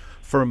born.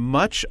 For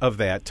much of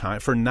that time,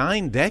 for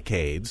 9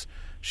 decades,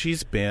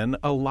 she's been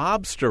a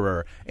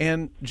lobsterer.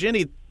 And,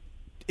 Jenny,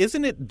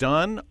 isn't it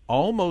done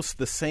almost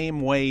the same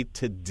way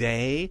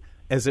today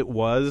as it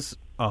was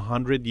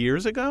 100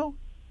 years ago?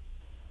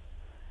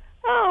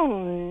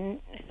 Oh,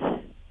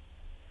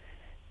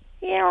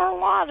 yeah, a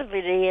lot of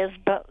it is,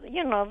 but,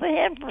 they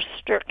have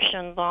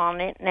restrictions on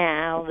it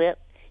now that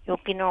you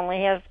can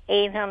only have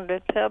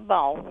 800 per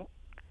boat.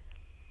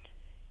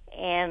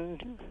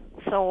 And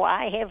so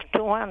I have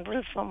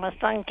 200, so my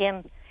son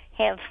can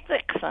have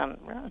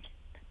 600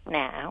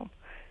 now.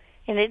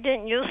 And it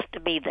didn't used to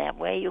be that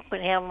way. You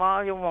could have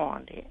all you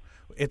wanted.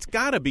 It's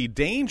got to be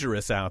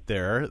dangerous out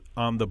there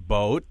on the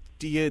boat.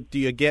 Do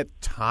you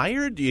get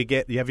tired?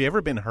 Have you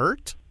ever been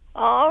hurt?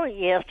 Oh,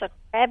 yes.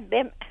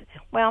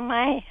 Well,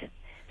 my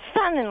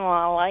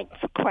son-in-law likes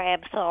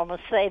crabs, so I was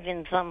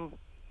saving some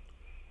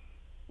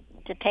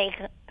to take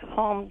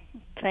home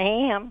for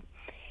him.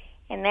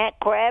 And that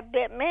crab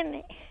bit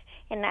me,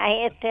 and I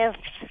had to have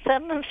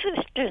 7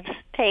 sisters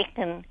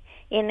taken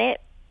in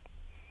it,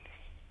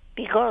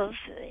 because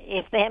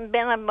if there hadn't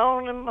been a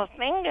bone in my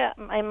finger,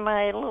 in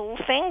my little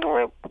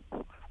finger, it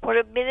would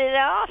have bit it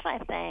off, I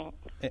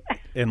think.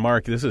 And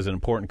Mark, this is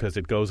important because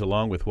it goes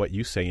along with what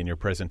you say in your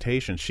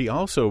presentation. She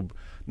also,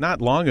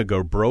 not long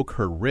ago, broke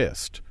her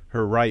wrist,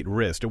 her right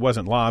wrist. It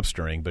wasn't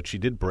lobstering, but she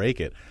did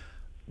break it.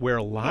 Where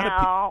a lot of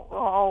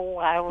people...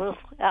 I was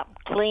up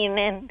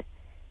cleaning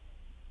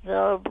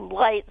the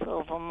lights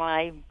over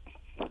my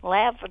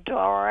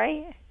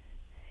lavatory,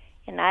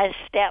 and I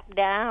stepped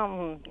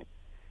down,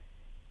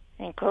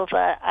 and because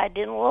I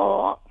didn't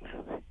look,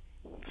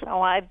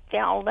 so I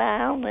fell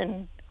down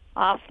and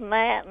off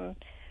that and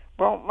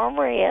broke my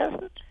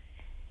wrist.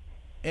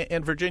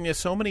 And Virginia,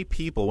 so many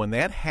people, when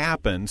that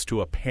happens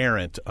to a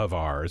parent of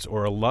ours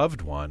or a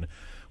loved one,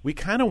 we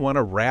kind of want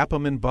to wrap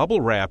them in bubble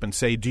wrap and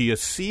say, do you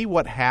see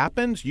what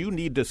happens? You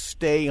need to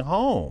stay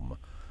home.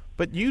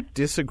 But you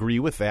disagree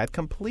with that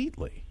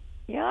completely.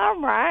 You're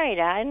right.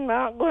 I'm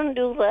not going to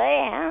do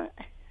that.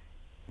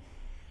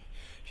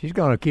 She's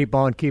going to keep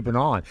on keeping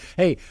on.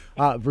 Hey,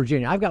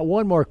 Virginia, I've got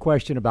one more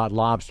question about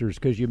lobsters,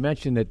 because you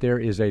mentioned that there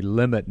is a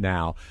limit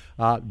now.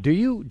 Do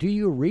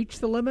you reach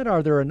the limit?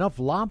 Are there enough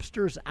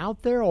lobsters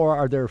out there, or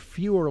are there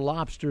fewer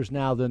lobsters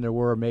now than there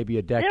were maybe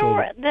a decade?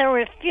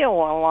 There are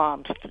fewer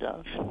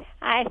lobsters.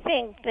 I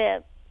think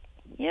that,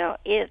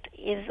 it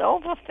is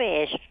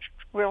overfished,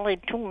 really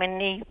too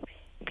many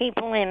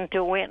people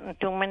into it and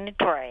too many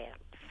crabs.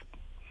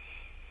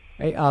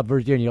 Hey,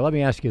 Virginia, let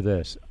me ask you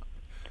this.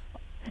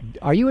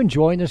 Are you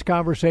enjoying this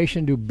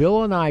conversation? Do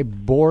Bill and I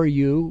bore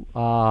you?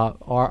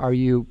 Are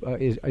you?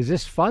 Is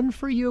this fun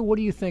for you? What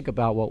do you think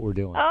about what we're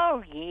doing?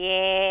 Oh,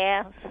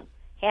 yes.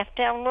 Have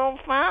to have a little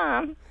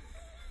fun.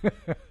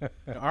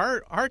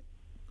 Our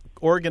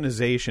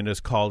organization is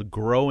called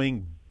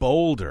Growing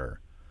Bolder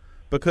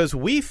because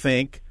we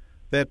think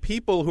that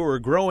people who are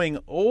growing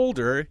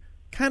older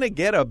kind of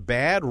get a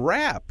bad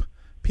rap.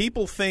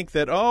 People think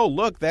that, oh,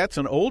 look, that's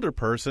an older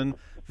person.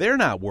 They're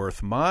not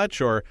worth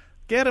much, or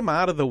get them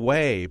out of the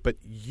way. But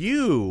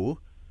you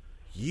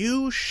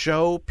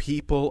show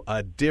people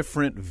a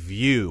different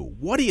view.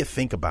 What do you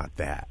think about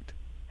that?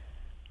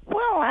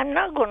 Well, I'm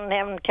not going to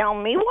have them tell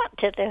me what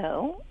to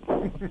do.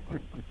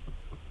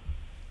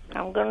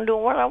 I'm going to do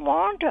what I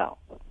want to.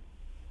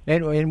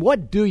 And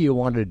what do you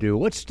want to do?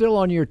 What's still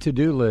on your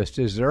to-do list?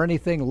 Is there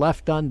anything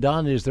left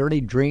undone? Is there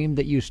any dream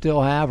that you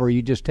still have, or are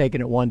you just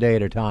taking it one day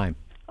at a time?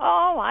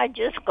 Oh, I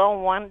just go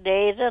one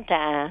day at a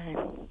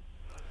time.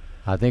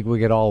 I think we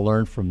could all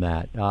learn from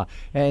that.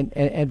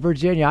 And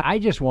Virginia, I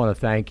just want to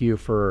thank you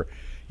for,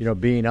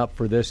 being up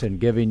for this and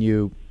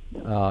giving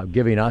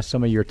us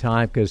some of your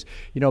time, because,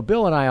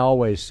 Bill and I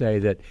always say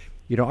that,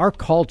 our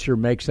culture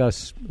makes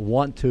us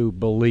want to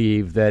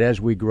believe that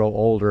as we grow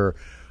older,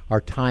 our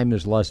time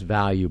is less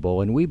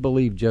valuable. And we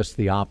believe just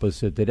the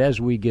opposite, that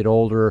as we get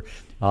older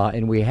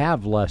and we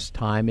have less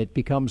time, it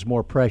becomes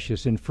more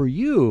precious. And for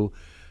you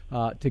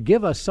to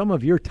give us some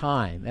of your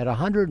time at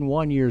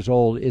 101 years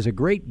old is a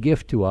great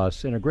gift to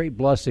us and a great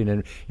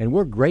blessing. And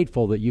we're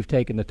grateful that you've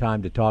taken the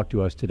time to talk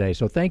to us today.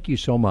 So thank you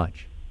so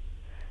much.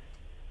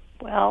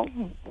 Well,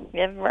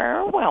 you're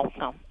very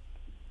welcome.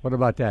 What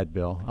about that,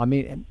 Bill? I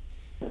mean,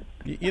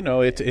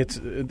 it's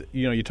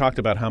you talked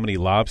about how many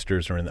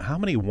lobsters are how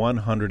many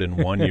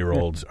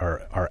 101-year-olds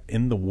are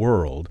in the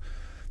world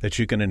that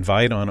you can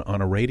invite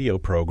on a radio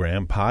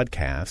program,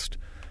 podcast,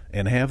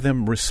 and have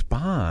them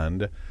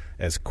respond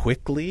as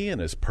quickly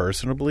and as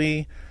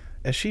personably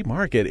as she,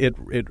 Mark.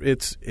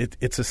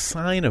 It's a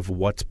sign of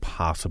what's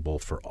possible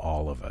for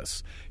all of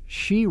us.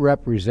 She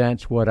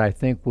represents what I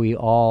think we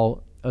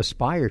all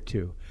aspire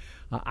to.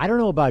 I don't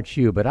know about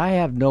you, but I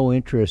have no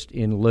interest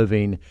in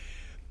living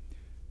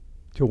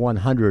to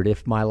 100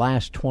 if my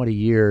last 20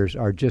 years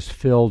are just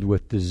filled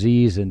with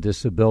disease and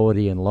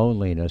disability and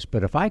loneliness.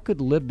 But if I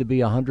could live to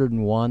be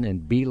 101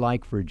 and be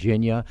like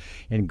Virginia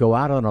and go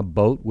out on a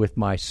boat with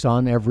my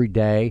son every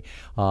day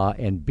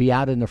and be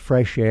out in the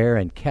fresh air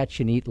and catch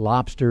and eat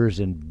lobsters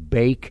and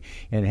bake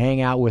and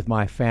hang out with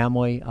my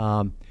family,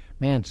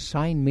 man,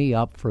 sign me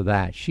up for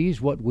that. She's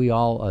what we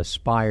all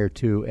aspire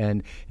to.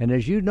 And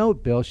as you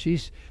note, Bill,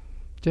 she's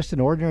just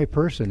an ordinary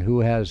person who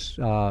has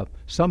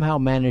somehow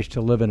managed to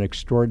live an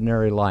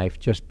extraordinary life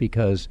just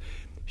because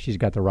she's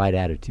got the right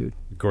attitude.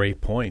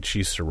 Great point.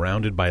 She's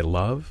surrounded by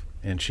love,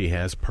 and she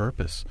has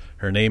purpose.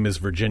 Her name is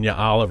Virginia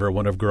Oliver,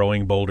 one of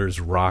Growing Boulder's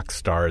rock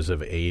stars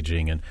of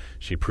aging, and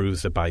she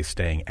proves that by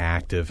staying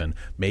active and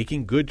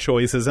making good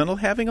choices and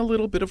having a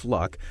little bit of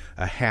luck,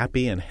 a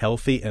happy and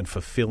healthy and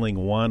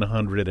fulfilling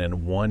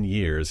 101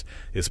 years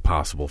is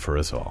possible for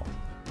us all.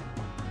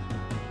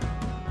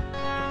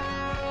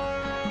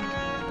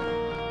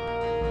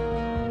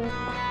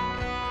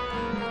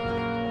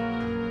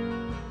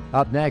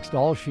 Up next,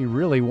 all she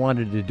really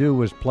wanted to do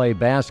was play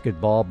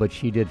basketball, but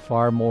she did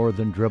far more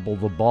than dribble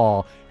the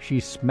ball. She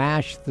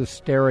smashed the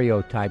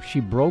stereotype. She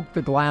broke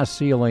the glass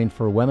ceiling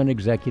for women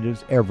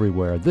executives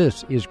everywhere.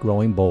 This is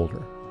Growing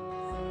Bolder.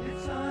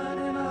 It's on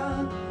and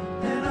on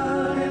and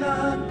on and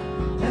on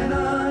and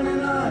on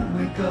and on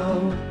we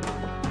go.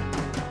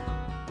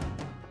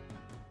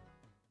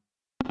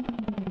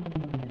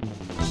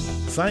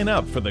 Sign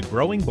up for the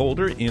Growing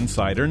Bolder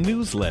Insider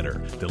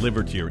newsletter,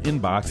 delivered to your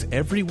inbox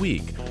every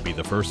week. Be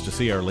the first to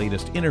see our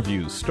latest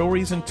interviews,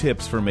 stories, and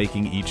tips for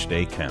making each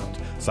day count.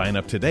 Sign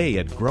up today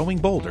at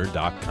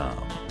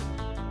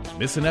growingbolder.com.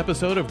 Miss an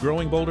episode of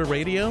Growing Bolder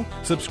Radio?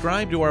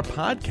 Subscribe to our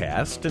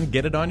podcast and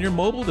get it on your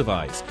mobile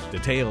device.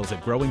 Details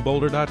at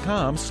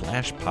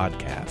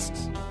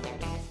growingbolder.com/podcasts.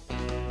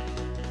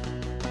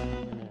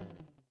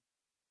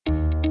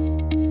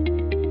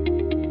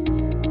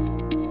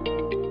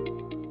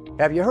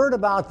 Have you heard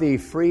about the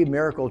free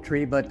miracle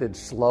treatment that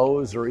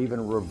slows or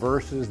even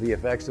reverses the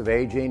effects of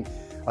aging?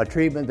 A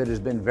treatment that has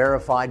been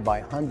verified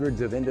by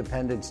hundreds of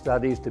independent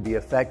studies to be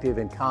effective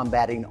in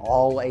combating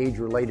all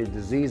age-related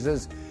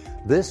diseases.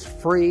 This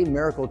free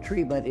miracle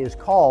treatment is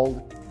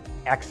called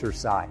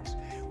exercise.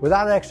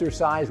 Without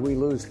exercise, we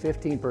lose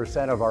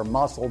 15% of our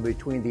muscle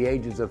between the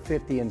ages of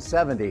 50 and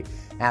 70.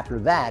 After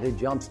that, it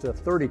jumps to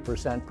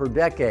 30% per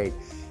decade.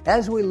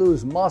 As we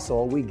lose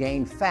muscle, we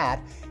gain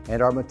fat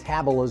and our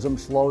metabolism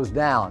slows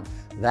down.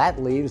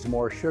 That leaves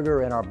more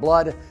sugar in our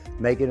blood,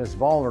 making us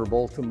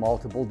vulnerable to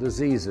multiple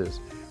diseases.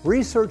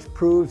 Research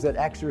proves that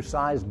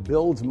exercise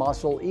builds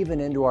muscle even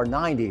into our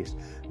 90s,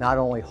 not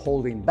only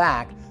holding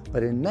back,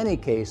 but in many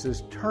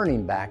cases,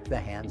 turning back the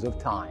hands of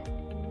time.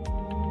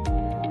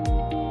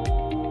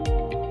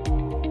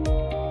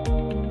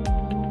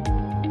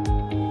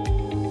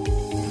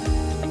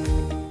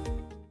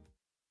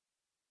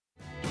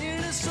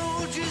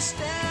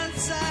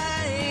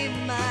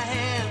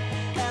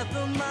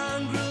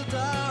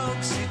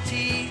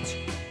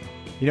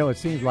 You know, it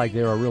seems like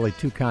there are really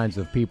two kinds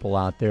of people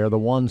out there. The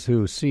ones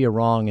who see a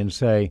wrong and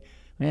say,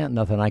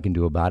 nothing I can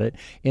do about it.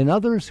 And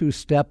others who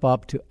step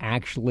up to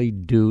actually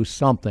do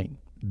something.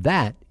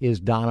 That is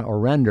Donna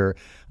Orender,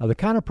 the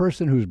kind of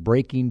person who's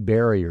breaking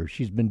barriers.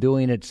 She's been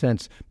doing it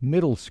since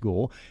middle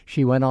school.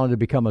 She went on to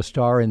become a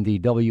star in the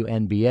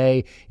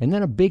WNBA and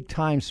then a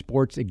big-time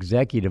sports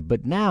executive.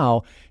 But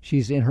now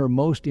she's in her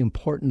most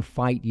important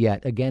fight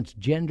yet against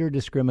gender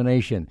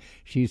discrimination.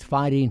 She's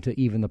fighting to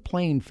even the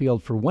playing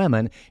field for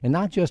women, and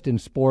not just in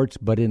sports,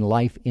 but in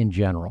life in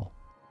general.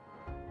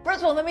 First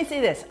of all, let me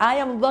say this. I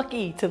am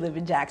lucky to live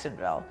in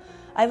Jacksonville.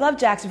 I love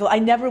Jacksonville. I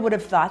never would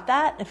have thought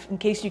that. In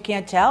case you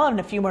can't tell, in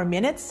a few more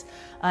minutes,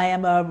 I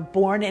am a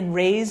born and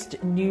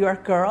raised New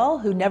York girl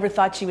who never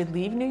thought she would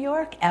leave New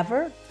York,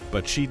 ever.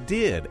 But she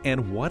did,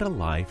 and what a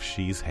life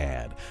she's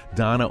had.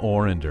 Donna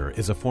Orender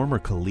is a former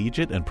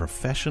collegiate and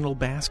professional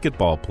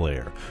basketball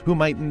player who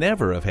might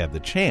never have had the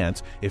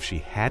chance if she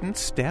hadn't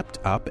stepped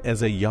up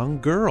as a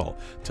young girl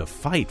to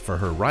fight for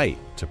her right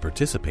to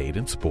participate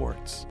in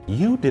sports.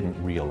 You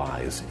didn't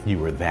realize you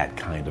were that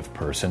kind of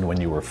person when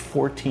you were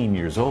 14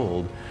 years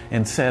old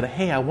and said,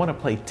 hey, I want to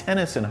play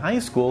tennis in high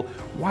school.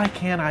 Why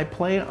can't I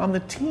play on the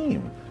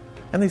team?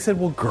 And they said,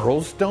 well,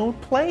 girls don't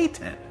play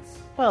tennis.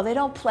 Well, they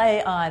don't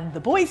play on the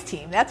boys'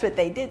 team. That's what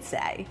they did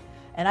say.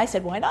 And I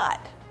said, why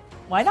not?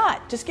 Why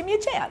not? Just give me a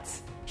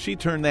chance. She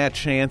turned that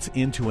chance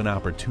into an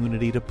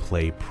opportunity to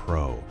play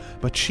pro.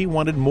 But she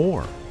wanted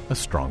more, a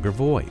stronger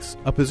voice,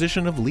 a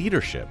position of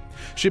leadership.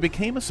 She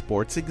became a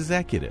sports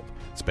executive,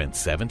 spent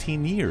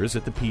 17 years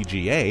at the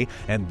PGA,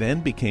 and then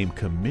became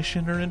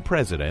commissioner and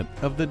president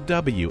of the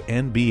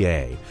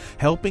WNBA,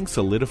 helping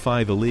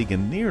solidify the league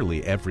in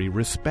nearly every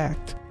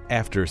respect.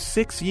 After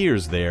 6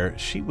 years there,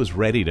 she was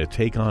ready to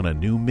take on a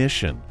new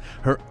mission,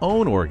 her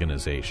own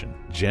organization,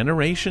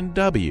 Generation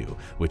W,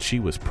 which she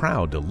was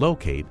proud to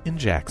locate in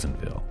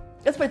Jacksonville.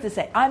 That's what to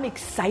say. I'm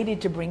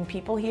excited to bring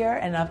people here,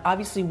 and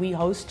obviously we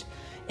host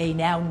a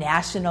now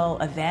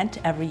national event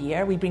every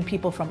year. We bring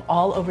people from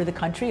all over the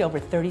country, over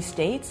 30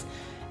 states,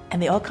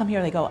 and they all come here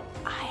and they go,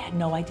 I had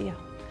no idea.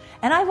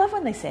 And I love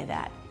when they say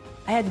that.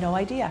 I had no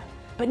idea.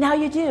 But now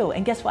you do,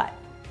 and guess what?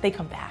 They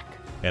come back.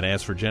 And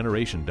as for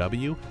Generation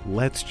W,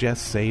 let's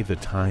just say the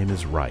time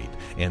is right,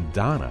 and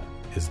Donna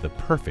is the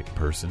perfect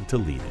person to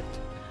lead it.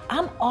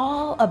 I'm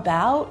all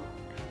about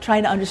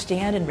trying to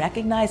understand and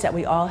recognize that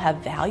we all have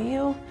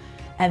value,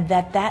 and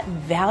that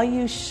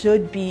value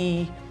should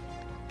be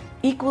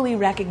equally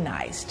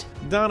recognized.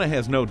 Donna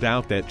has no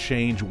doubt that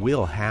change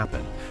will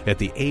happen. At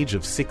the age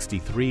of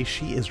 63,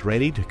 she is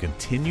ready to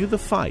continue the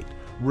fight,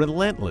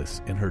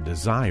 relentless in her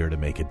desire to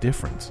make a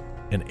difference.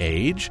 An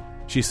age?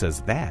 She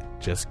says that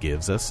just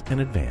gives us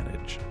an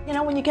advantage. You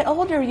know, when you get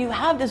older, you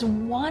have this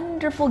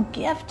wonderful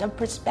gift of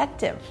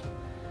perspective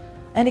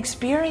and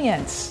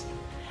experience.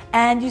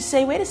 And you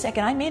say, wait a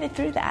second, I made it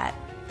through that.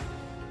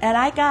 And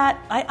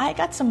I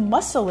got some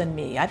muscle in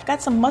me. I've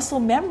got some muscle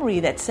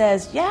memory that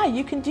says, yeah,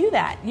 you can do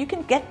that. You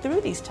can get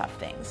through these tough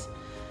things.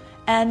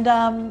 And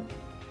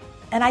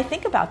I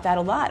think about that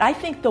a lot. I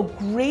think the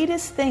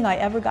greatest thing I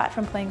ever got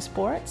from playing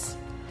sports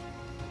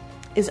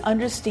is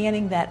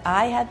understanding that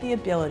I had the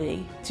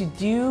ability to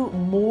do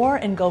more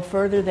and go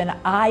further than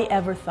I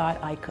ever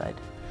thought I could.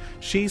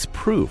 She's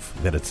proof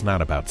that it's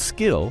not about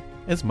skill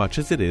as much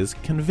as it is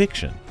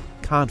conviction,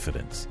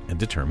 confidence, and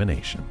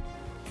determination.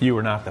 You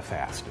were not the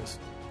fastest.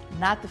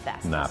 Not the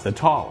fastest. Not the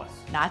tallest.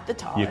 Not the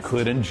tallest. You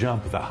couldn't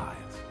jump the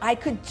highest. I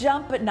could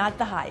jump, but not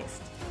the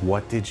highest.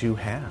 What did you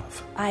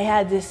have? I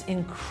had this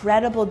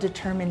incredible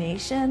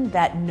determination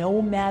that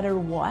no matter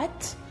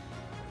what,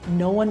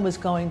 no one was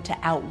going to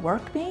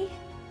outwork me,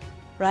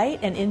 right?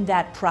 And in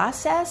that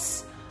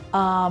process,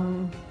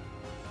 no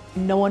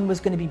one was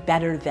going to be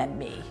better than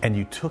me. And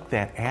you took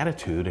that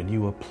attitude and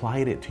you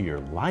applied it to your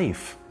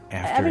life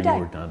after you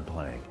were done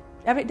playing.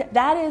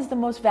 That is the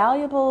most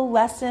valuable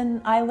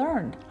lesson I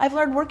learned. I've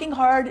learned working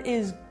hard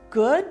is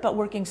good, but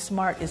working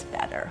smart is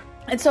better.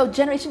 And so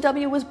Generation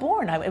W was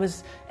born. I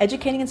was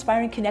educating,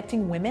 inspiring,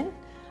 connecting women.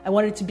 I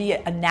wanted it to be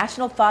a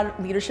national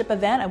thought leadership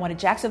event. I wanted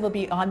Jacksonville to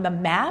be on the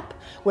map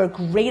where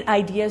great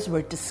ideas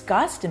were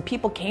discussed and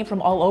people came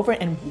from all over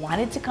and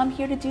wanted to come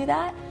here to do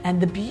that. And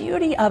the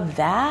beauty of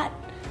that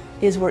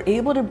is we're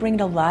able to bring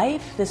to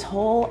life this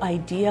whole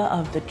idea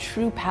of the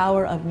true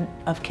power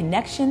of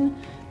connection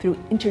through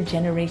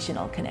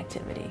intergenerational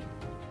connectivity.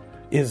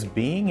 Is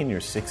being in your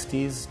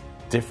 60s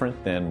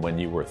different than when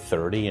you were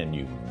 30 and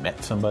you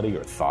met somebody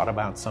or thought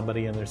about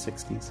somebody in their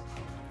 60s?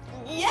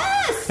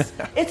 Yes!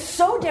 It's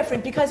so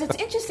different because it's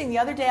interesting. The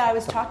other day I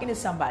was talking to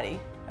somebody.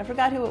 I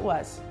forgot who it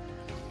was.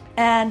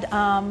 And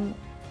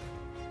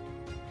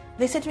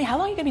they said to me, how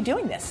long are you going to be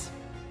doing this?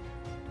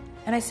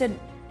 And I said,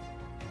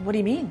 what do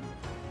you mean?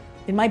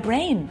 In my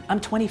brain, I'm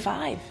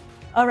 25.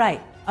 All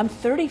right, I'm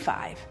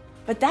 35.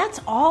 But that's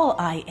all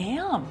I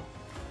am.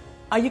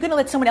 Are you going to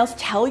let someone else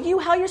tell you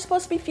how you're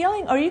supposed to be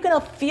feeling? Or are you going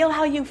to feel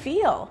how you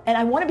feel? And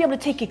I want to be able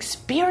to take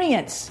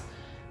experience,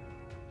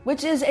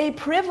 which is a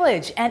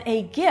privilege and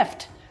a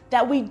gift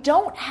that we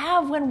don't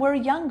have when we're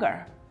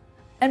younger,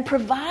 and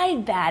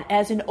provide that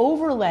as an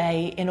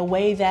overlay in a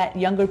way that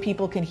younger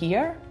people can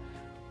hear,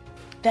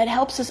 that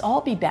helps us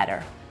all be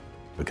better.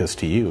 Because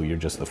to you, you're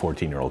just the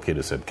 14-year-old kid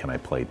who said, can I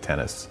play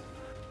tennis?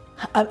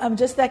 I'm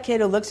just that kid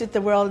who looks at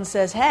the world and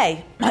says,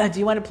 hey, do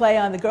you want to play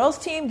on the girls'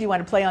 team? Do you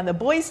want to play on the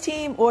boys'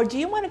 team? Or do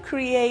you want to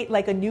create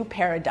like a new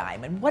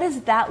paradigm? And what does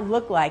that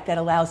look like that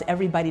allows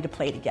everybody to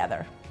play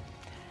together?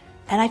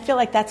 And I feel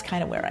like that's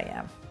kind of where I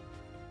am.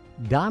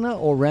 Donna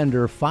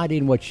Orender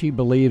fighting what she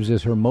believes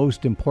is her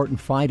most important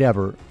fight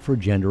ever for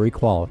gender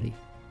equality.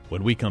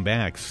 When we come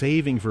back,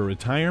 saving for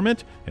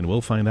retirement, and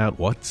we'll find out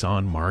what's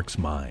on Mark's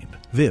mind.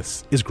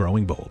 This is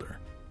Growing Bolder.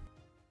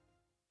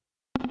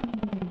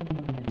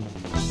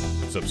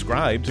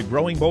 Subscribe to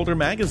Growing Bolder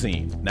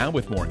magazine, now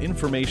with more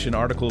information,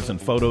 articles,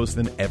 and photos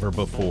than ever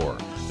before.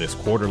 This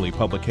quarterly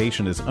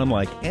publication is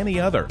unlike any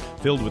other,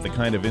 filled with the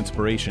kind of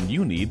inspiration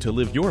you need to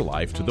live your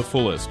life to the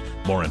fullest.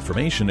 More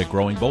information at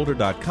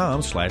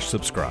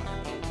growingbolder.com/subscribe.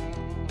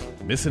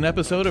 Miss an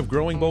episode of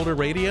Growing Bolder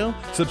Radio?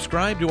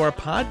 Subscribe to our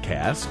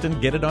podcast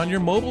and get it on your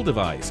mobile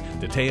device.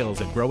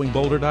 Details at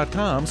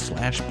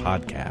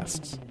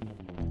growingbolder.com/podcasts.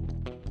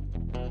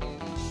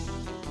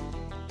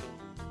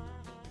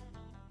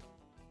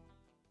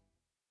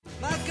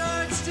 My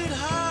guard stood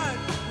hard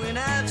when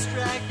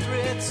abstract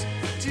threats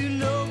too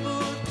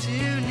noble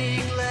to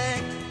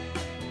neglect.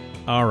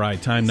 All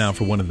right, time now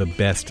for one of the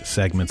best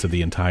segments of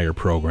the entire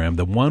program,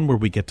 the one where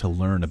we get to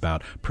learn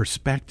about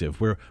perspective,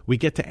 where we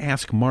get to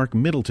ask Mark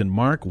Middleton.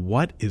 Mark,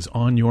 what is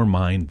on your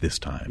mind this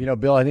time? You know,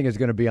 Bill, I think it's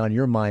going to be on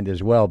your mind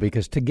as well,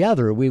 because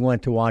together we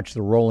went to watch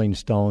the Rolling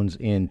Stones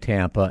in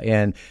Tampa.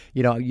 And,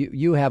 you know,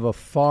 you have a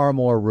far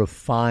more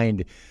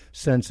refined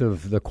sense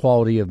of the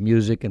quality of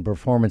music and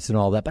performance and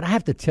all that. But I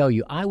have to tell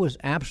you, I was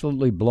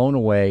absolutely blown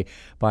away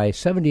by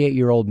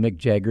 78-year-old Mick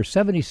Jagger,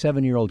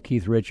 77-year-old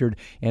Keith Richards,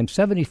 and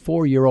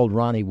 74-year-old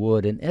Ronnie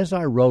Wood. And as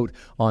I wrote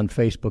on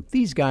Facebook,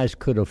 these guys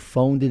could have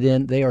phoned it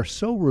in. They are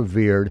so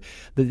revered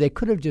that they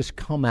could have just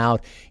come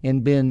out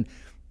and been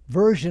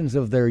versions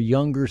of their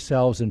younger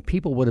selves, and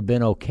people would have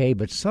been okay.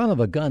 But son of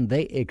a gun,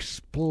 they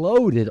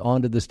exploded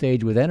onto the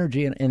stage with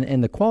energy,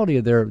 and the quality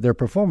of their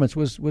performance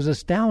was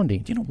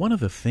astounding. You know, one of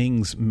the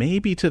things,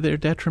 maybe to their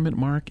detriment,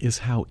 Mark, is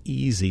how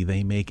easy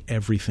they make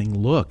everything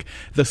look.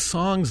 The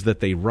songs that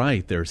they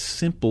write, they're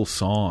simple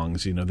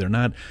songs. You know, they're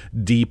not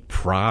deep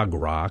prog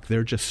rock.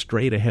 They're just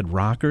straight-ahead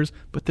rockers,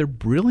 but they're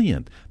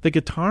brilliant. The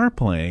guitar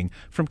playing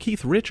from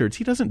Keith Richards,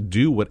 he doesn't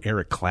do what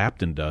Eric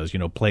Clapton does, you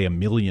know, play a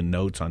million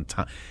notes on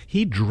time.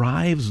 He drives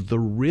the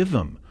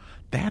rhythm.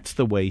 That's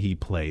the way he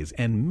plays.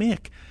 And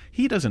Mick,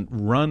 he doesn't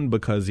run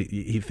because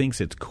he thinks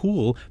it's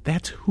cool.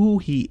 That's who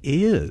he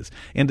is.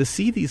 And to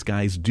see these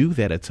guys do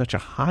that at such a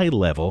high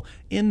level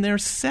in their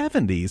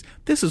 70s,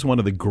 this is one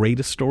of the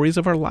greatest stories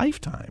of our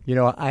lifetime. You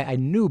know, I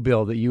knew,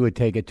 Bill, that you would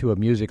take it to a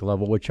music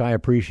level, which I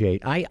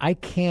appreciate. I'm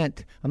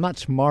not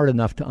smart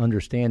enough to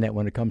understand that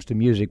when it comes to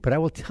music, but I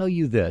will tell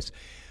you this,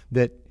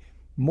 that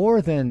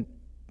more than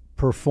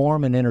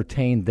perform and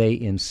entertain, they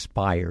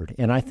inspired.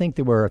 And I think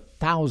there were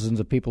thousands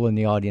of people in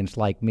the audience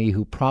like me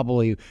who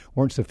probably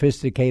weren't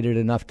sophisticated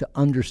enough to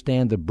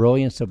understand the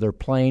brilliance of their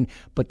playing,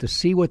 but to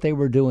see what they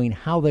were doing,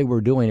 how they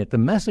were doing it. The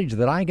message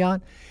that I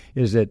got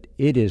is that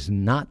it is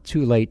not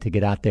too late to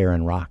get out there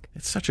and rock.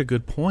 It's such a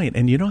good point.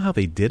 And you know how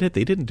they did it?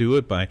 They didn't do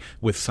it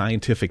with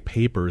scientific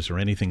papers or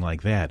anything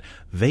like that.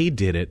 They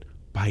did it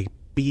by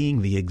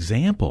being the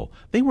example.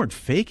 They weren't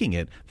faking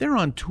it. They're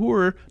on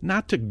tour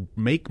not to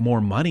make more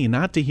money,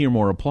 not to hear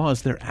more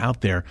applause. They're out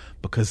there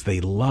because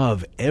they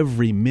love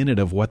every minute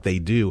of what they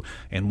do.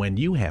 And when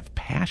you have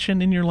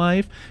passion in your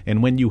life,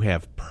 and when you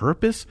have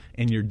purpose,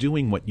 and you're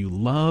doing what you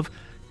love,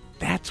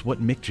 that's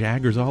what Mick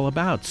Jagger's all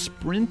about,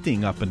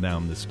 sprinting up and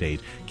down the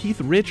stage.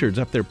 Keith Richards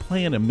up there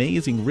playing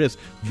amazing riffs.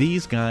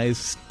 These guys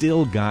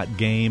still got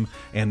game,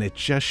 and it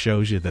just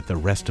shows you that the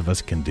rest of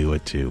us can do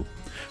it too.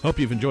 Hope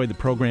you've enjoyed the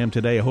program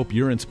today. I hope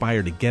you're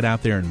inspired to get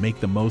out there and make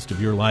the most of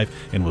your life,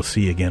 and we'll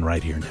see you again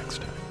right here next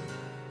time.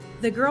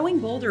 The Growing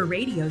Bolder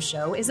radio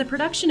show is a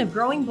production of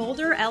Growing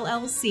Bolder,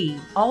 LLC,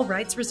 all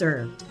rights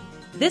reserved.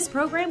 This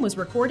program was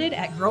recorded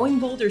at Growing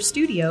Bolder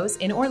Studios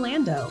in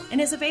Orlando and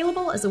is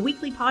available as a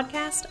weekly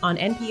podcast on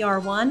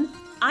NPR One,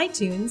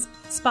 iTunes,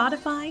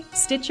 Spotify,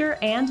 Stitcher,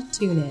 and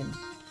TuneIn.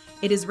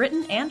 It is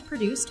written and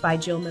produced by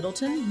Jill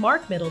Middleton,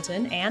 Mark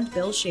Middleton, and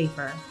Bill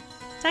Schaefer.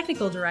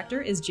 Technical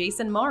director is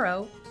Jason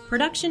Morrow.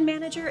 Production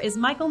manager is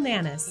Michael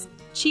Nannis.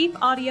 Chief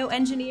audio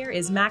engineer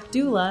is Mac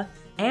Dula.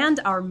 And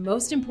our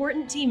most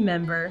important team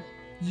member,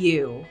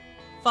 you.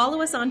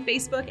 Follow us on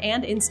Facebook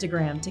and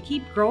Instagram to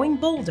keep growing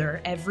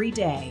bolder every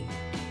day.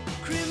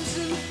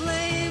 Crimson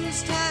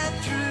flames tied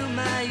through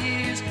my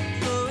ears,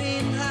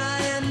 flowing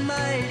high and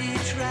mighty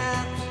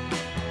traps.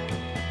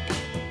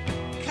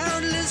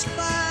 Countless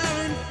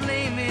fire and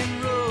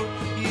flaming road,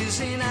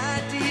 using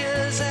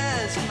ideas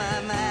as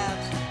my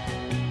maps.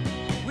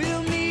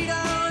 We'll meet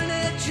on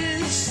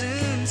edges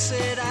soon,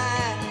 said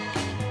I,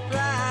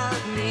 proud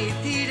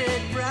neath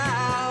heated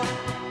brow.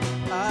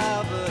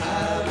 Ah, but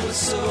I was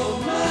so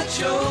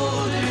much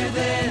older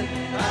then,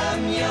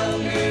 I'm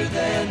younger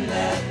than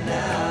that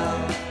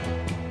now.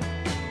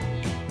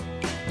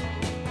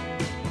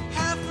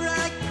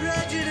 Half-right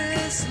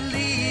prejudice,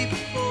 leap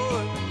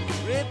forth,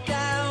 rip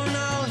down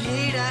all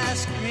hate I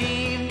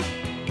scream.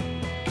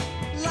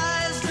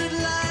 Lies that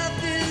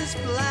life is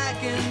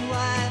black and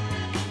white,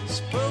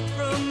 spoke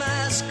from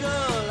my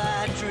skull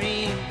I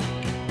dream.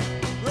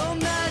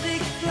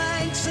 Romantic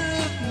flanks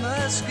of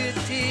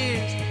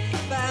musketeers,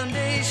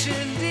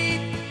 foundation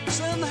deep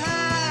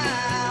somehow.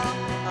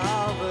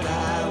 Oh, but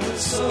I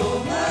was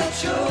so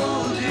much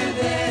older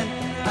then,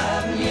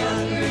 I'm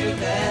younger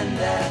than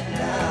that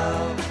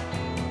now.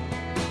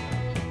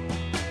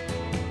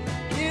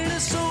 In a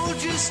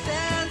soldier's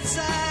stance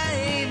I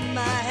aim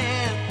my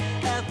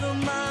hand at the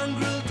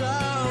mongrel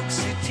dogs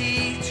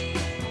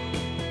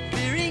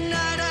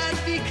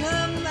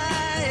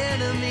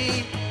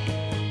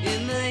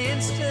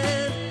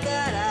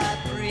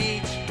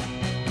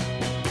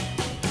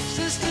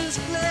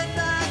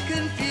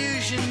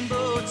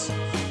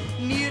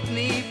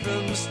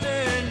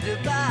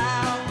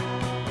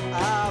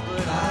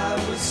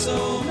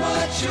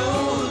much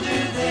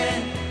older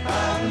then,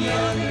 I'm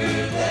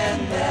younger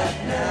than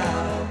that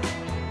now.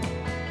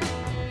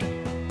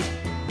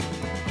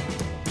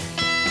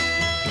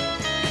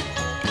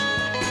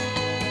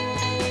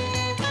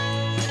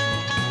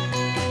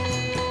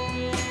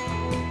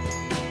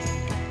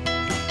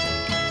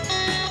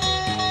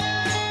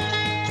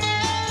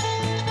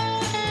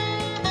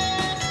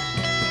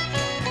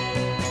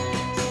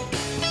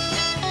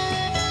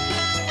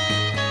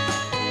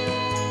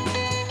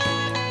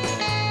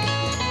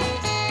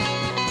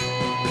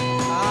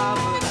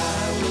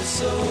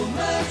 So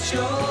much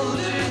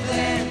older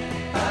then,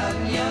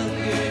 I'm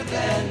younger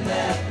than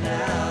that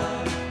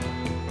now.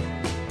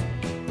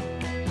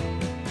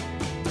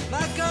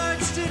 My guard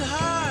stood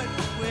hard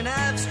when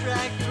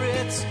abstract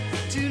threats,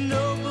 too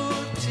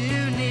noble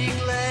to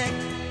neglect,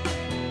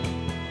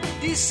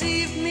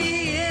 deceived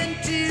me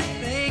into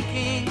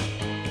thinking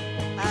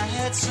I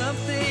had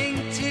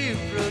something to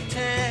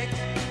protect.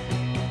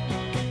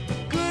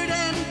 Good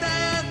and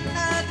bad,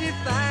 I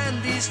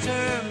define these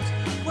terms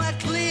quite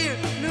clear,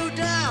 no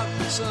doubt,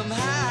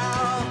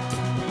 somehow.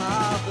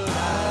 But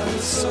I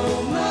was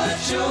so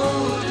much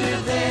older